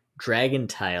got Dragon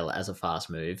Tail as a fast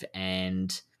move,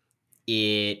 and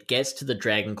it gets to the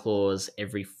Dragon Claws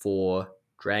every 4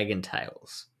 Dragon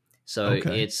Tails. So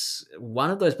It's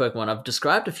one of those Pokemon. I've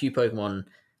described a few Pokemon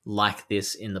like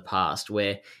this in the past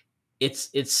where it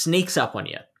sneaks up on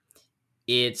you.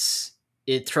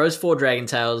 It throws 4 Dragon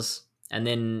Tails, and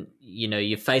then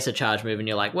you face a charge move and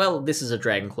you're like, well, this is a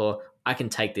Dragon Claw. I can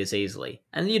take this easily.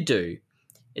 And you do.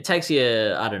 It takes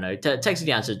you, I don't know, it takes you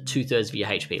down to 2/3 of your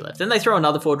HP left. Then they throw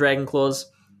another 4 Dragon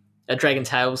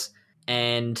Tails,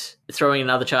 and throwing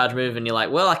another charge move, and you're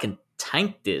like, well, I can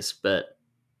tank this, but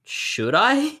should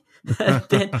I?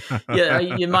 Then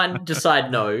you might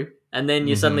decide no, and then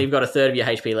you suddenly you've got 1/3 of your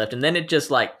HP left, and then it just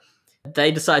like,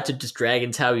 they decide to just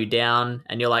Dragon Tail you down,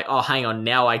 and you're like, oh, hang on,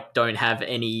 now I don't have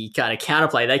any kind of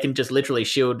counterplay. They can just literally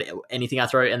shield anything I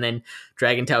throw and then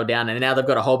Dragon Tail down, and now they've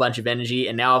got a whole bunch of energy,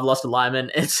 and now I've lost alignment.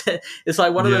 It's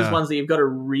like one of those ones that you've got to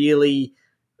really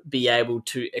be able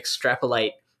to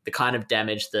extrapolate the kind of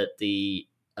damage that the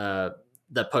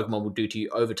Pokemon will do to you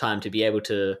over time to be able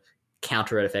to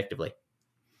counter it effectively.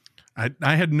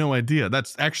 I had no idea.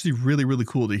 That's actually really, really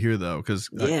cool to hear, though, because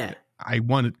I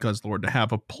wanted Guzzlord to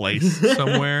have a place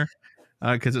somewhere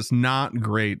because it's not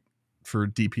great for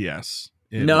DPS.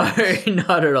 No,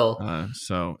 not at all.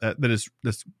 So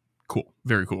that's cool.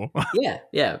 Very cool.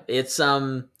 Yeah. It's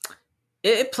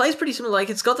it plays pretty similar. Like,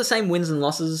 it's got the same wins and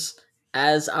losses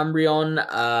as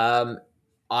Umbreon.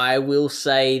 I will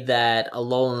say that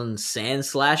Alolan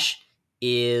Sandslash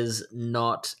is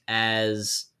not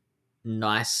as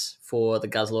nice for the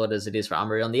Guzzlord as it is for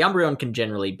Umbreon. The Umbreon can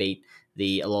generally beat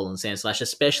the Alolan Sandslash,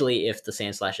 especially if the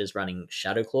Sandslash is running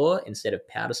Shadow Claw instead of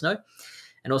Powder Snow.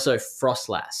 And also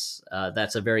Frostlass.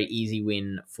 That's a very easy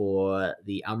win for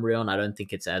the Umbreon. I don't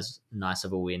think it's as nice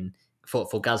of a win for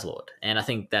Guzzlord. And I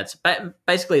think that's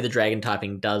basically the Dragon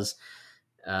typing does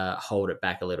hold it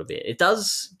back a little bit. It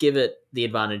does give it the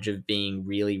advantage of being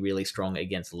really, really strong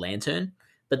against Lantern,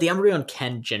 but the Umbreon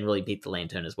can generally beat the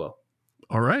Lantern as well.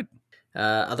 All right.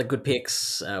 Other good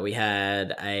picks, we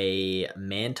had a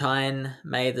Mantine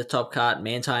made the top cut.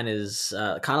 Mantine is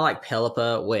kind of like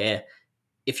Pelipper, where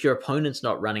if your opponent's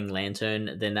not running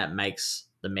Lantern, then that makes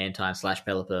the Mantine /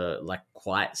 Pelipper like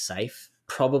quite safe.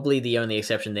 Probably the only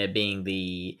exception there being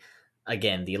the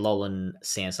Alolan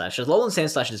Sandslash. Alolan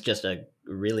Sandslash is just a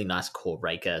really nice core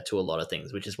breaker to a lot of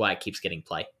things, which is why it keeps getting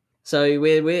play. So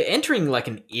we're entering like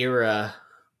an era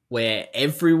where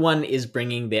everyone is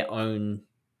bringing their own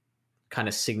kind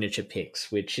of signature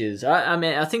picks, which is, I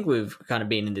mean, I think we've kind of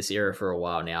been in this era for a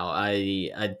while now.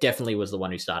 I definitely was the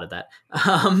one who started that.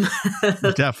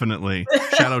 Definitely.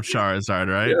 Shadow Charizard,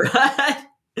 right?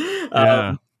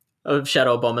 Right?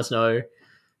 Shadow Abomasnow,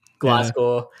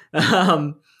 Gliscor.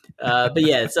 But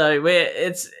yeah, so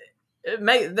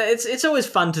it's always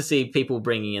fun to see people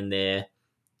bringing in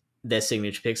their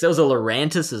signature picks. There was a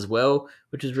Lurantis as well,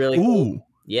 which is really cool.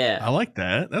 Yeah, I like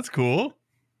that. That's cool.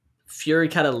 Fury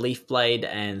Cutter, Leaf Blade,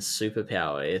 and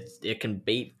Superpower. It can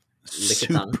beat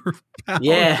Lickitung. Superpower.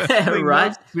 Yeah,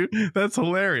 right. That's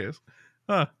hilarious.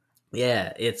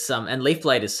 Yeah, it's and Leaf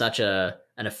Blade is such an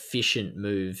efficient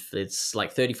move. It's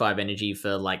like 35 energy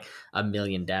for like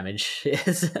 1,000,000 damage.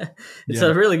 It's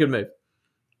a really good move.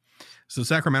 So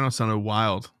Sacramento sounded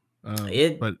wild.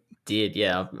 It but did,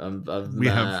 yeah. I'm we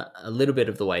have a little bit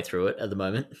of the way through it at the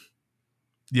moment.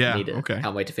 Yeah,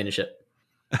 Can't wait to finish it.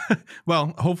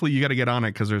 Well, hopefully you got to get on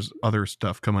it because there's other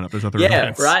stuff coming up. There's other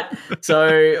events. Right.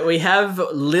 So we have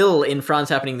Lille in France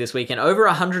happening this weekend. Over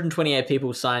 128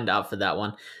 people signed up for that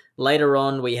one. Later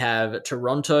on, we have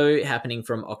Toronto happening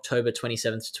from October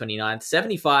 27th to 29th.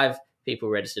 75 people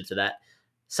registered for that.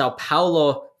 Sao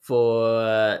Paulo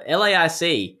for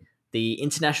LAIC, the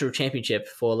International Championship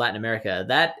for Latin America.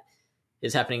 That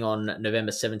is happening on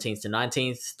November 17th to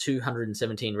 19th.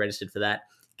 217 registered for that.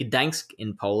 Gdansk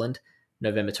in Poland,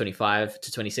 November 25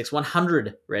 to 26.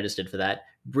 100 registered for that.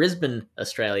 Brisbane,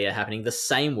 Australia, happening the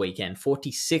same weekend.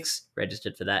 46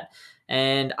 registered for that.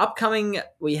 And upcoming,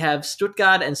 we have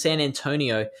Stuttgart and San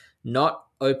Antonio, not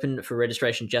open for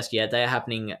registration just yet. They are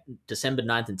happening December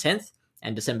 9th and 10th,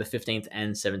 and December 15th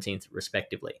and 17th,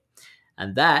 respectively.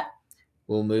 And that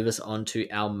will move us on to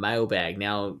our mailbag.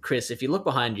 Now, Chris, if you look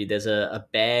behind you, there's a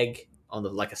bag on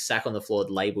a sack on the floor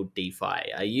labeled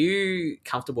DeFi. Are you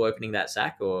comfortable opening that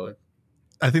sack, or?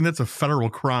 I think that's a federal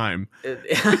crime. I'm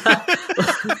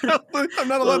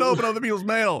not allowed to open other people's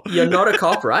mail. You're not a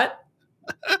cop, right?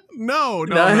 No,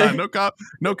 I'm not.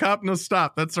 No cop, no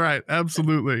stop. That's right.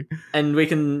 Absolutely. And we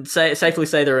can safely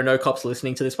say there are no cops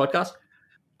listening to this podcast?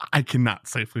 I cannot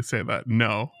safely say that.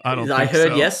 No, I don't think I heard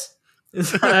so. Yes.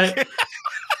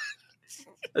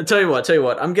 I'll tell you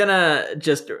what. I'm going to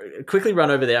just quickly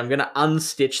run over there. I'm going to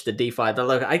unstitch the DeFi.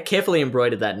 Look, I carefully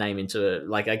embroidered that name into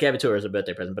I gave it to her as a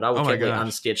birthday present, but I will carefully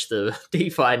unstitch the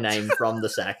DeFi name from the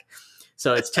sack.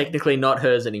 So it's technically not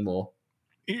hers anymore.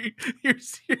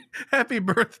 Here's happy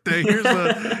birthday.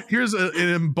 Here's an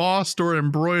embossed or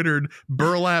embroidered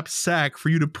burlap sack for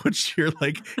you to put your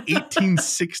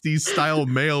 1860s style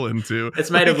mail into.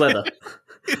 It's made of leather.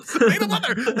 It's made of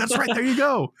leather. That's right. There you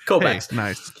go. Callbacks.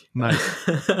 Hey,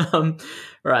 nice.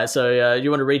 Right. So you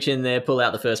want to reach in there, pull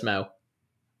out the first mail?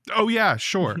 Oh yeah,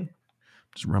 sure.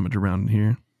 Just rummage around in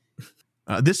here.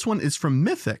 This one is from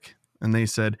Mythic, and they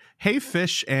said, "Hey,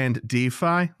 Fish and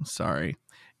DeFi. Sorry,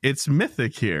 it's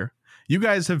Mythic here. You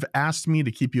guys have asked me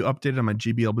to keep you updated on my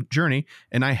GBL journey,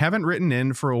 and I haven't written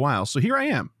in for a while, so here I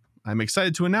am. I'm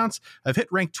excited to announce I've hit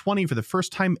rank 20 for the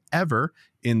first time ever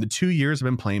in the 2 years I've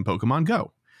been playing Pokemon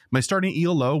Go. My starting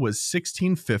ELO was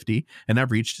 1650, and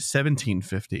I've reached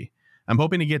 1750. I'm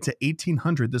hoping to get to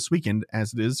 1800 this weekend,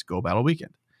 as it is Go Battle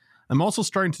Weekend. I'm also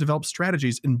starting to develop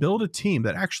strategies and build a team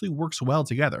that actually works well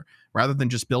together, rather than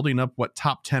just building up what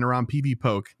top 10 are on PV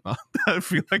Poke." I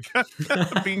feel like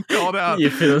I'm being called out. You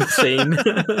feel seen.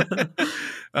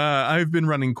 I've been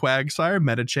running Quagsire,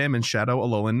 Medicham, and Shadow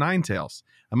Alolan Ninetales.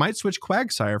 I might switch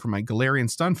Quagsire for my Galarian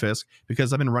Stunfisk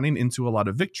because I've been running into a lot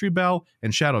of Victory Bell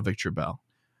and Shadow Victory Bell.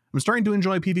 I'm starting to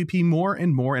enjoy PvP more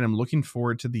and more, and I'm looking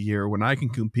forward to the year when I can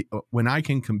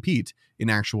compete in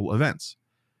actual events.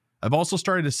 I've also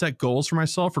started to set goals for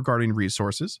myself regarding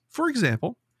resources. For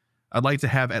example, I'd like to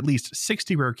have at least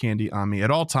 60 rare candy on me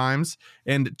at all times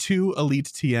and 2 elite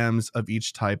TMs of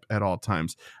each type at all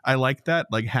times. I like that,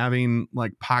 having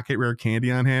pocket rare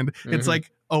candy on hand. Mm-hmm. It's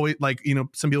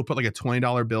some people put a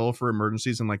 $20 bill for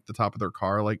emergencies in the top of their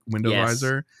car, window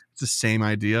visor. It's the same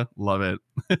idea. Love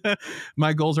it.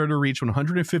 My goals are to reach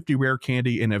 150 rare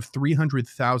candy and have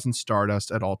 300,000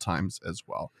 Stardust at all times as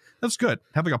well. That's good.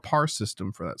 Have a par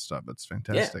system for that stuff. That's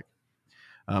fantastic.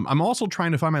 Yeah. I'm also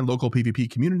trying to find my local PvP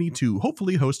community to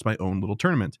hopefully host my own little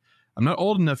tournament. I'm not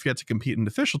old enough yet to compete in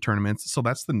official tournaments, so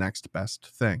that's the next best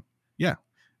thing. Yeah.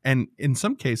 And in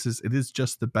some cases, it is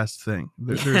just the best thing.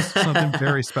 There's something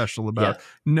very special about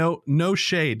no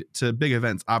shade to big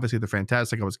events. Obviously, they're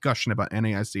fantastic. I was gushing about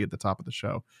NAIC at the top of the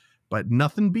show, but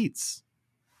nothing beats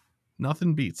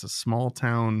a small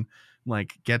town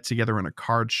get together in a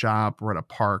card shop or at a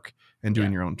park and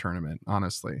doing your own tournament.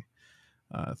 Honestly,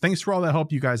 thanks for all the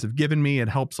help you guys have given me.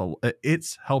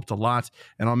 It's helped a lot,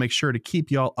 and I'll make sure to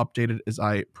keep y'all updated as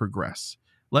I progress.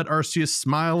 Let Arceus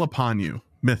smile upon you,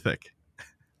 Mythic.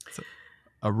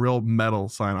 A real metal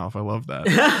sign off. I love that.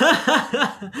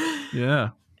 Yeah.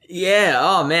 Yeah.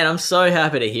 Oh man, I'm so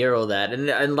happy to hear all that. And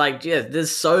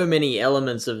there's so many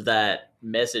elements of that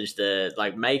message that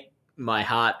make my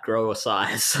heart grow a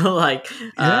size.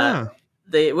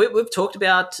 We've talked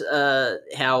about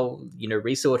how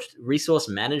resource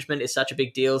management is such a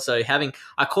big deal. So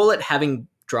I call it having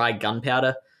dry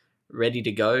gunpowder ready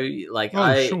to go.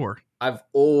 Sure. I've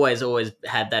always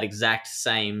had that exact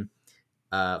same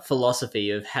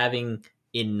philosophy of having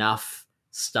enough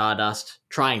Stardust,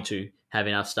 trying to have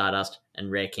enough Stardust and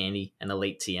Rare Candy and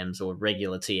Elite TMs or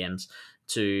regular TMs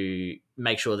to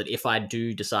make sure that if I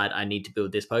do decide I need to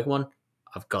build this Pokemon,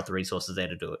 I've got the resources there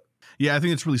to do it. Yeah, I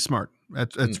think it's really smart.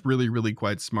 That's really, really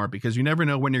quite smart, because you never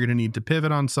know when you're going to need to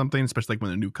pivot on something, especially like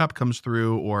when a new cup comes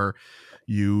through, or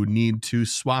you need to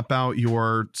swap out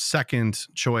your second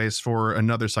choice for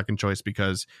another second choice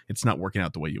because it's not working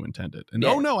out the way you intended. And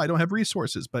oh no, I don't have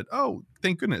resources, but oh,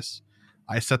 thank goodness,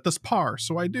 I set this par,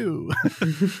 so I do.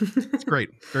 It's great.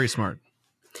 Very smart.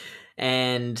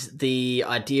 And the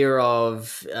idea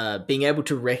of being able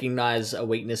to recognize a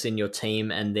weakness in your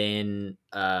team and then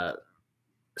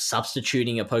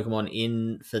substituting a Pokemon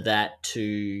in for that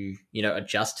to,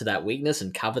 adjust to that weakness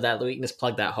and cover that weakness,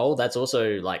 plug that hole. That's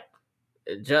also like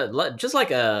just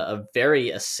like a very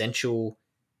essential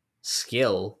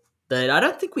skill that I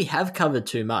don't think we have covered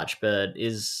too much, but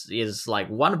is like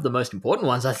one of the most important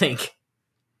ones, I think.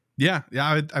 Yeah,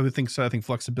 I would think so. I think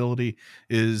flexibility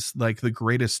is like the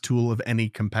greatest tool of any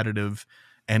competitive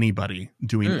anybody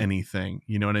doing anything.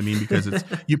 You know what I mean? Because it's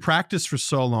you practice for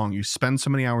so long, you spend so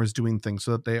many hours doing things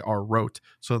so that they are rote,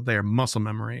 so that they are muscle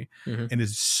memory, and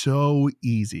it's so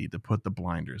easy to put the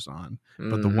blinders on.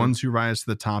 But the ones who rise to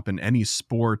the top in any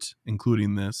sport,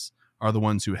 including this, are the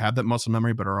ones who have that muscle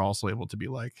memory, but are also able to be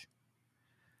like,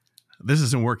 this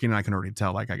isn't working. I can already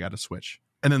tell, like, I got to switch.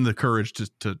 And then the courage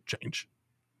to change.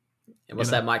 What's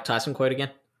that Mike Tyson quote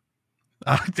again?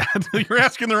 You're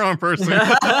asking the wrong person.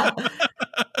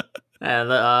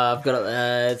 And I've got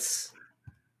it's.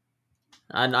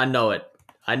 I know it.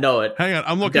 I know it. Hang on,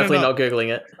 I'm definitely not googling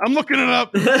it. I'm looking it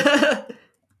up.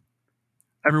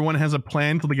 Everyone has a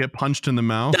plan till they get punched in the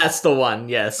mouth. That's the one.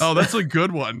 Yes. Oh, that's a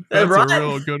good one. That's right? A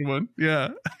real good one. Yeah.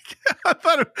 I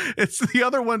thought it's the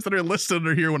other ones that are listed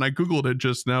under here. When I googled it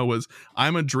just now, was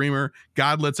I'm a dreamer.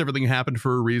 God lets everything happen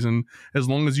for a reason. As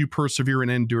long as you persevere and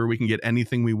endure, we can get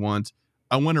anything we want.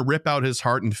 I want to rip out his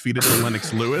heart and feed it to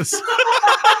Lennox Lewis.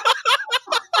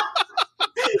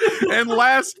 And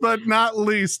last but not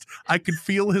least, I could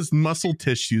feel his muscle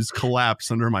tissues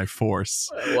collapse under my force.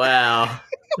 Wow.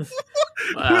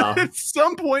 Wow. At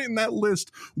some point in that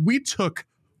list, we took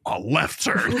a left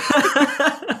turn.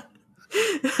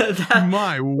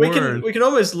 My word. We can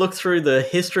almost look through the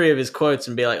history of his quotes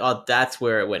and be like, oh, that's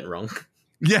where it went wrong.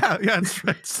 Yeah,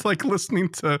 it's like listening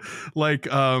to like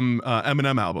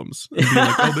Eminem albums. And being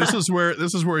like, oh, this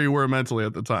is where you were mentally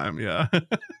at the time. Yeah.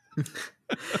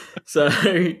 So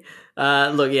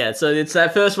look, yeah, so it's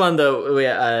that first one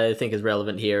that I think is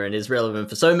relevant here and is relevant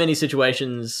for so many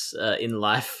situations in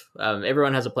life.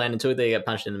 Everyone has a plan until they get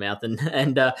punched in the mouth,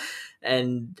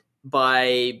 and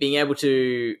by being able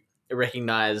to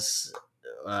recognize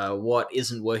what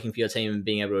isn't working for your team and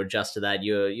being able to adjust to that,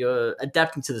 you're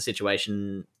adapting to the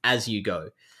situation as you go.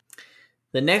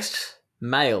 The next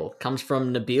mail comes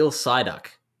from Nabil Psyduck,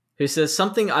 who says,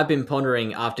 something I've been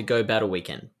pondering after Go Battle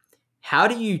Weekend. How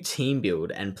do you team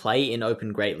build and play in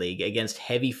Open Great League against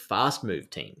heavy fast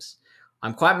move teams?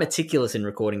 I'm quite meticulous in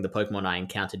recording the Pokemon I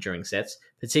encounter during sets,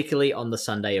 particularly on the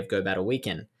Sunday of Go Battle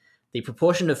Weekend. The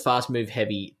proportion of fast move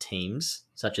heavy teams,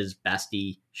 such as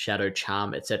Basti, Shadow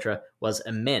Charm, etc., was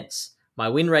immense. My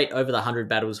win rate over the 100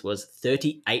 battles was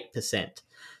 38%.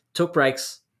 Took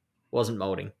breaks, wasn't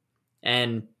molding.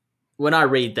 And when I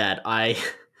read that, I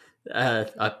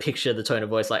picture the tone of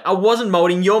voice like, I wasn't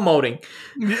molding, you're molding.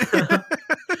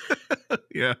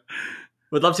 Yeah.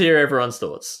 Would love to hear everyone's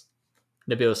thoughts.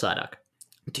 Nabil Psyduck,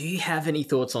 do you have any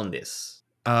thoughts on this?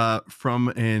 From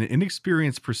an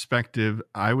inexperienced perspective,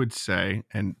 I would say,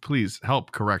 and please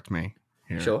help correct me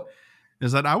here. Sure.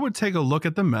 Is that I would take a look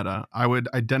at the meta. I would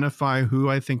identify who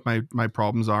I think my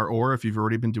problems are, or if you've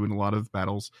already been doing a lot of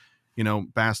battles,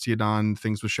 Bastiodon,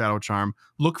 things with Shadow Charm,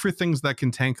 look for things that can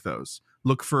tank those.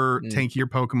 Look for tankier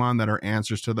Pokemon that are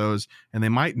answers to those, and they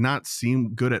might not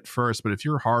seem good at first, but if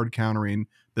you're hard countering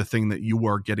the thing that you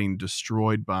are getting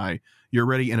destroyed by, you're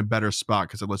already in a better spot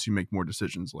because it lets you make more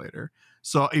decisions later.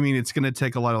 So, I mean, it's going to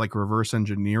take a lot of like reverse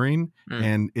engineering,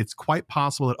 and it's quite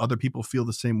possible that other people feel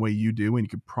the same way you do, and you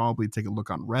could probably take a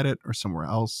look on Reddit or somewhere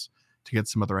else to get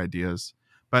some other ideas.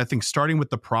 But I think starting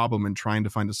with the problem and trying to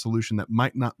find a solution that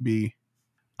might not be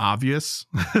obvious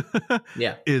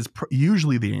is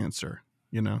usually the answer.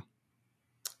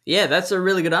 Yeah, that's a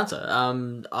really good answer.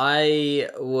 I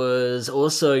was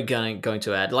also going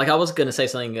to add, like I was going to say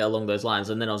something along those lines,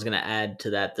 and then I was going to add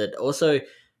to that also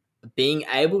being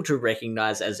able to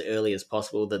recognize as early as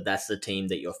possible that that's the team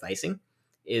that you're facing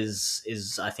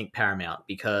is I think paramount,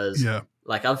 because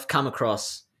like I've come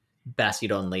across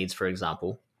Bastiodon leads, for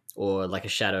example, or like a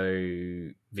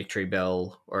Shadow Victory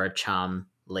Bell or a Charm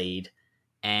lead,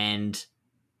 and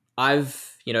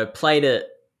I've played it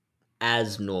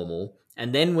as normal,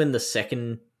 And then when the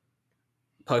second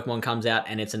Pokemon comes out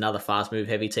and it's another fast move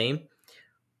heavy team,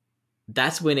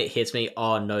 that's when it hits me,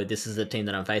 oh no, this is the team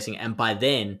that I'm facing. And by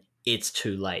then, it's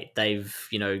too late. They've,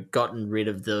 gotten rid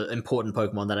of the important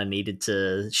Pokemon that I needed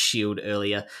to shield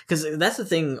earlier. Because that's the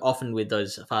thing often with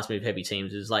those fast move heavy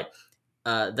teams is like,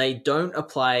 they don't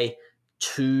apply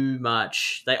too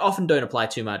much. They often don't apply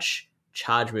too much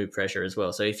charge move pressure as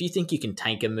well. So if you think you can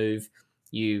tank a move,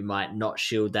 you might not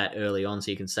shield that early on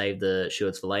so you can save the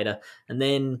shields for later. And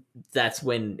then that's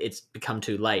when it's become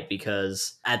too late,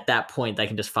 because at that point they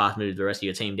can just fast move the rest of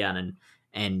your team down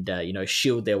and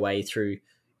shield their way through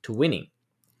to winning.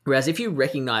 Whereas if you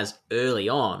recognize early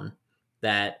on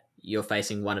that you're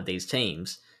facing one of these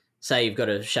teams, say you've got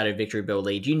a Shadow Victory Bell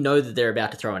lead, you know that they're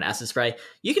about to throw an Acid Spray,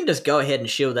 you can just go ahead and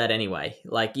shield that anyway.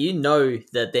 Like, you know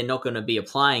that they're not going to be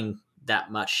applying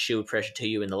that much shield pressure to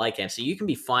you in the late game, so you can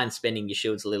be fine spending your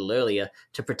shields a little earlier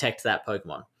to protect that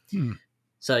Pokemon.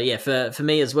 So yeah, for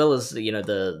me, as well as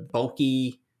the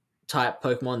bulky type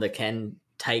Pokemon that can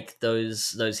take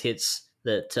those hits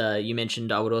that you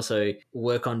mentioned, I would also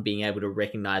work on being able to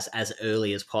recognize as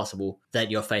early as possible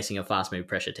that you're facing a fast move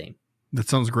pressure team. That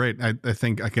sounds great. I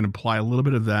think I can apply a little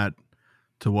bit of that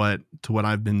to what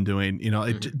I've been doing.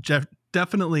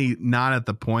 Definitely not at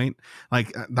the point,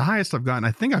 like the highest I've gotten,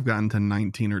 I think I've gotten to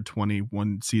 19 or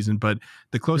 21 season, but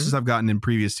the closest I've gotten in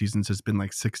previous seasons has been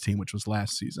like 16, which was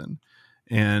last season.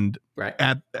 And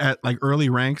at like early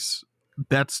ranks,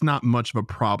 that's not much of a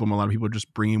problem. A lot of people are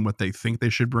just bringing what they think they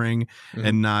should bring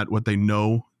and not what they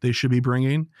know they should be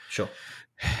bringing. Sure.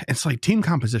 It's like team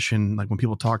composition. Like when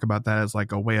people talk about that as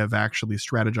like a way of actually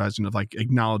strategizing, of like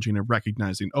acknowledging and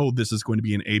recognizing, oh, this is going to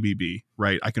be an ABB,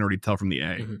 right? I can already tell from the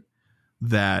A.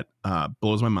 That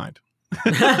blows my mind.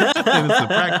 It's a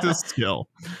practice skill.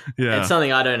 Yeah, it's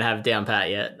something I don't have down pat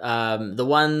yet. The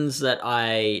ones that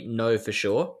I know for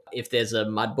sure, if there's a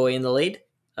Mud Boy in the lead,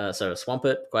 so a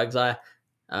Swampert, Quagsire,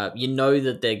 you know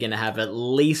that they're going to have at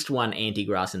least one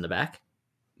Anti-Grass in the back.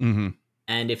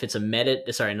 And if it's not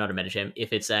a Medicham,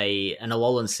 if it's an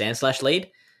Alolan Sandslash lead,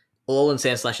 Alolan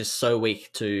Sandslash is so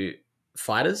weak to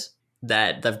fighters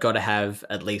that they've got to have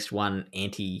at least one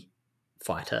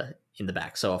anti-fighter in the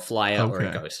back, so a flyer or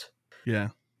a ghost. Yeah.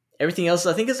 Everything else,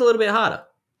 I think, is a little bit harder.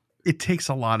 It takes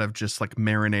a lot of just like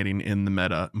marinating in the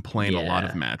meta and playing a lot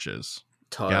of matches,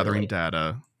 gathering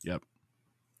data. Yep.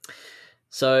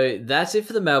 So that's it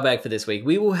for the mailbag for this week.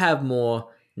 We will have more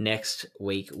next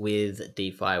week with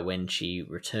DeFi when she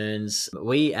returns.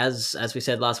 We, as we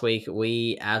said last week,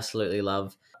 we absolutely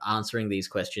love answering these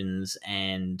questions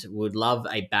and would love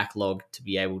a backlog to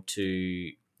be able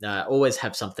to always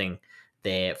have something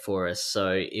there for us.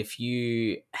 So if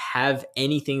you have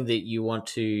anything that you want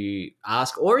to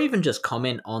ask, or even just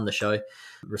comment on the show,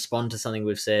 respond to something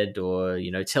we've said, or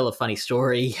tell a funny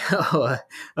story, or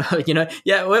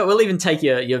we'll even take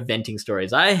your venting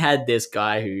stories. I had this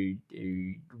guy who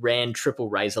ran triple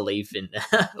Razor Leaf, and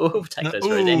we'll take those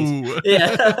stories.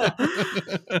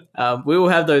 We will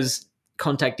have those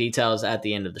contact details at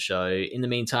the end of the show. In the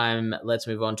meantime, let's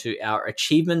move on to our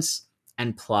achievements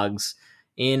and plugs.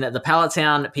 In the Pallet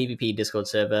Town PvP Discord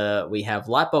server, we have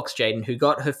Lightbox Jaden, who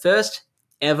got her first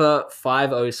ever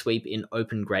 5-0 sweep in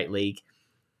Open Great League.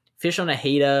 Fish on a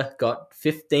Heater got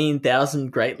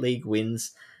 15,000 Great League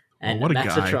wins. And what a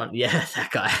Maxitron, guy. Yeah,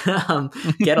 that guy.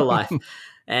 Get a life.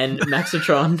 And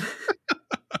Maxitron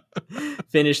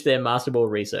finished their Master Ball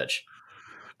research.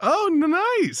 Oh,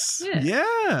 nice.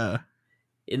 Yeah.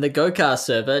 In the GoCast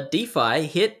server, DeFi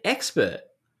hit Expert.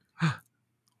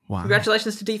 Wow.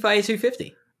 Congratulations to DeFi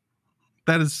 250.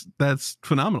 That's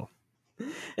phenomenal.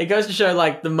 It goes to show,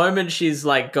 like, the moment she's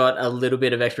like got a little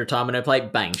bit of extra time on her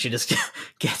plate, bang, she just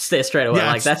gets there straight away.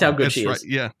 Yeah, like, that's how good she right. is.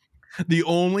 Yeah. The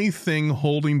only thing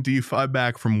holding DeFi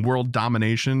back from world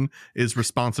domination is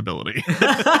responsibility.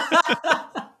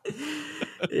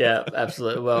 Yeah,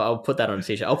 absolutely. Well, I'll put that on a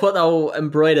t-shirt. I'll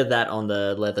embroider that on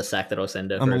the leather sack that I'll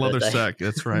send her on for the leather birthday. sack.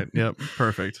 That's right. Yep.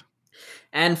 Perfect.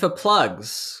 And for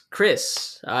plugs,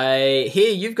 Chris, I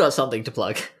hear you've got something to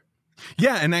plug.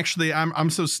 Yeah, and actually, I'm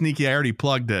so sneaky. I already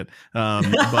plugged it.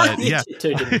 But yeah,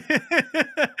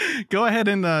 go ahead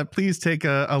and please take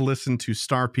a listen to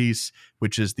Star Piece,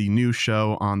 which is the new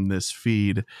show on this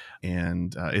feed,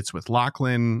 and it's with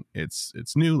Lachlan.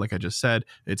 It's new, like I just said.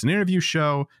 It's an interview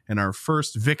show, and our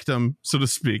first victim, so to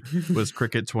speak, was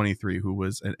Cricket23, who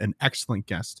was an excellent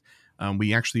guest.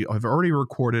 We actually have already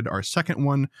recorded our second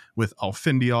one with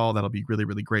Alfindial. That'll be really,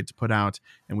 really great to put out,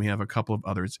 and we have a couple of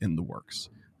others in the works.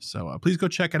 So please go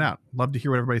check it out. Love to hear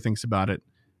what everybody thinks about it.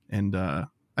 And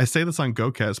I say this on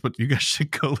GoCast, but you guys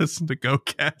should go listen to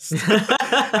GoCast.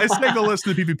 I say go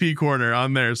listen to PvP Corner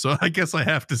on there, so I guess I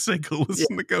have to say go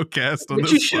listen to GoCast on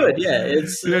Which this you should, one.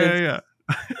 yeah.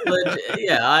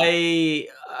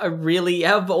 I really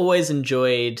have always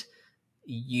enjoyed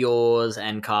yours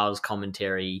and Carl's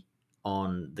commentary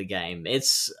on the game.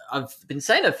 I've been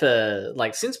saying it for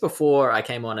like since before I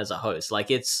came on as a host. Like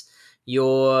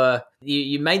you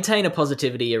maintain a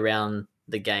positivity around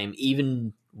the game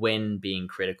even when being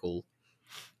critical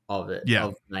of it,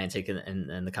 of Niantic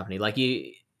and the company. Like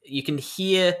you can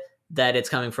hear that it's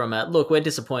coming from a look, we're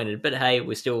disappointed, but hey,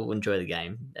 we still enjoy the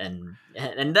game. And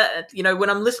that, you know, when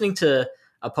I'm listening to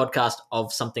a podcast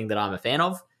of something that I'm a fan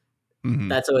of,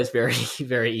 that's always very,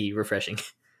 very refreshing.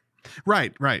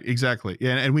 Right, exactly.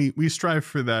 Yeah, and we strive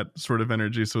for that sort of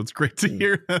energy, so it's great to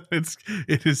hear that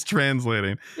it is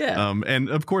translating. Yeah. And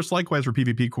of course, likewise for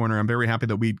PvP Corner, I'm very happy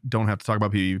that we don't have to talk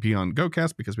about PvP on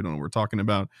GoCast because we don't know what we're talking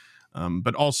about.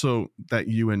 But also that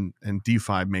you and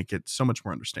D5 make it so much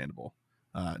more understandable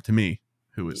to me,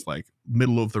 who is like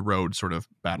middle of the road sort of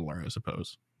battler, I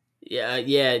suppose.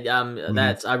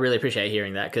 That's I really appreciate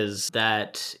hearing that, because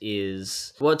that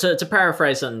is, well, to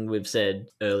paraphrase something we've said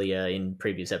earlier in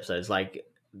previous episodes, like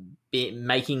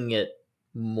making it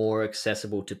more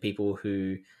accessible to people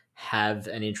who have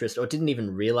an interest or didn't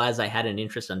even realize they had an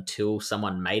interest until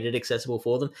someone made it accessible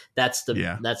for them. That's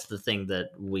the thing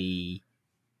that we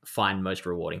find most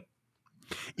rewarding.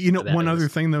 You know, one other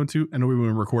thing though too, I know we've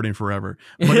been recording forever,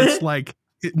 but it's like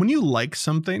when you like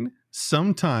something,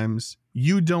 sometimes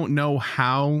you don't know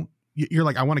how. You're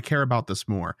like, I want to care about this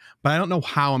more, but I don't know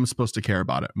how I'm supposed to care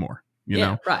about it more. You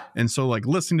know? Right. And so like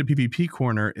listening to PvP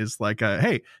Corner is like,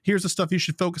 hey, here's the stuff you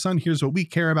should focus on. Here's what we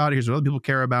care about. Here's what other people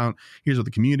care about. Here's what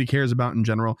the community cares about in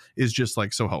general, is just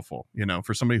like so helpful, you know,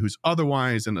 for somebody who's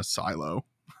otherwise in a silo.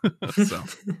 So.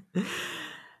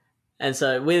 And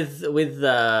so with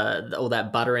all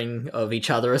that buttering of each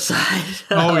other aside,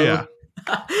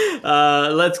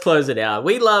 let's close it out.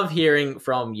 We love hearing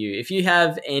from you. If you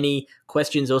have any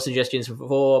questions or suggestions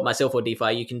for myself or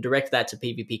DeFi, you can direct that to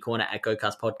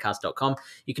pvpcorner@gocastpodcast.com.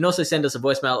 You can also send us a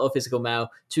voicemail or physical mail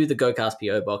to the GoCast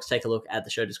PO Box. Take a look at the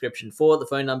show description for the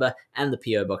phone number and the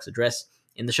PO Box address.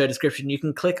 In the show description, you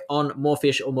can click on More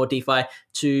Fish or More DeFi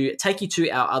to take you to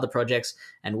our other projects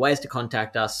and ways to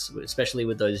contact us, especially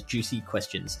with those juicy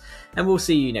questions. And we'll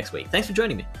see you next week. Thanks for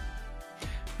joining me.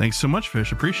 Thanks so much,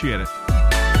 Fish. Appreciate it.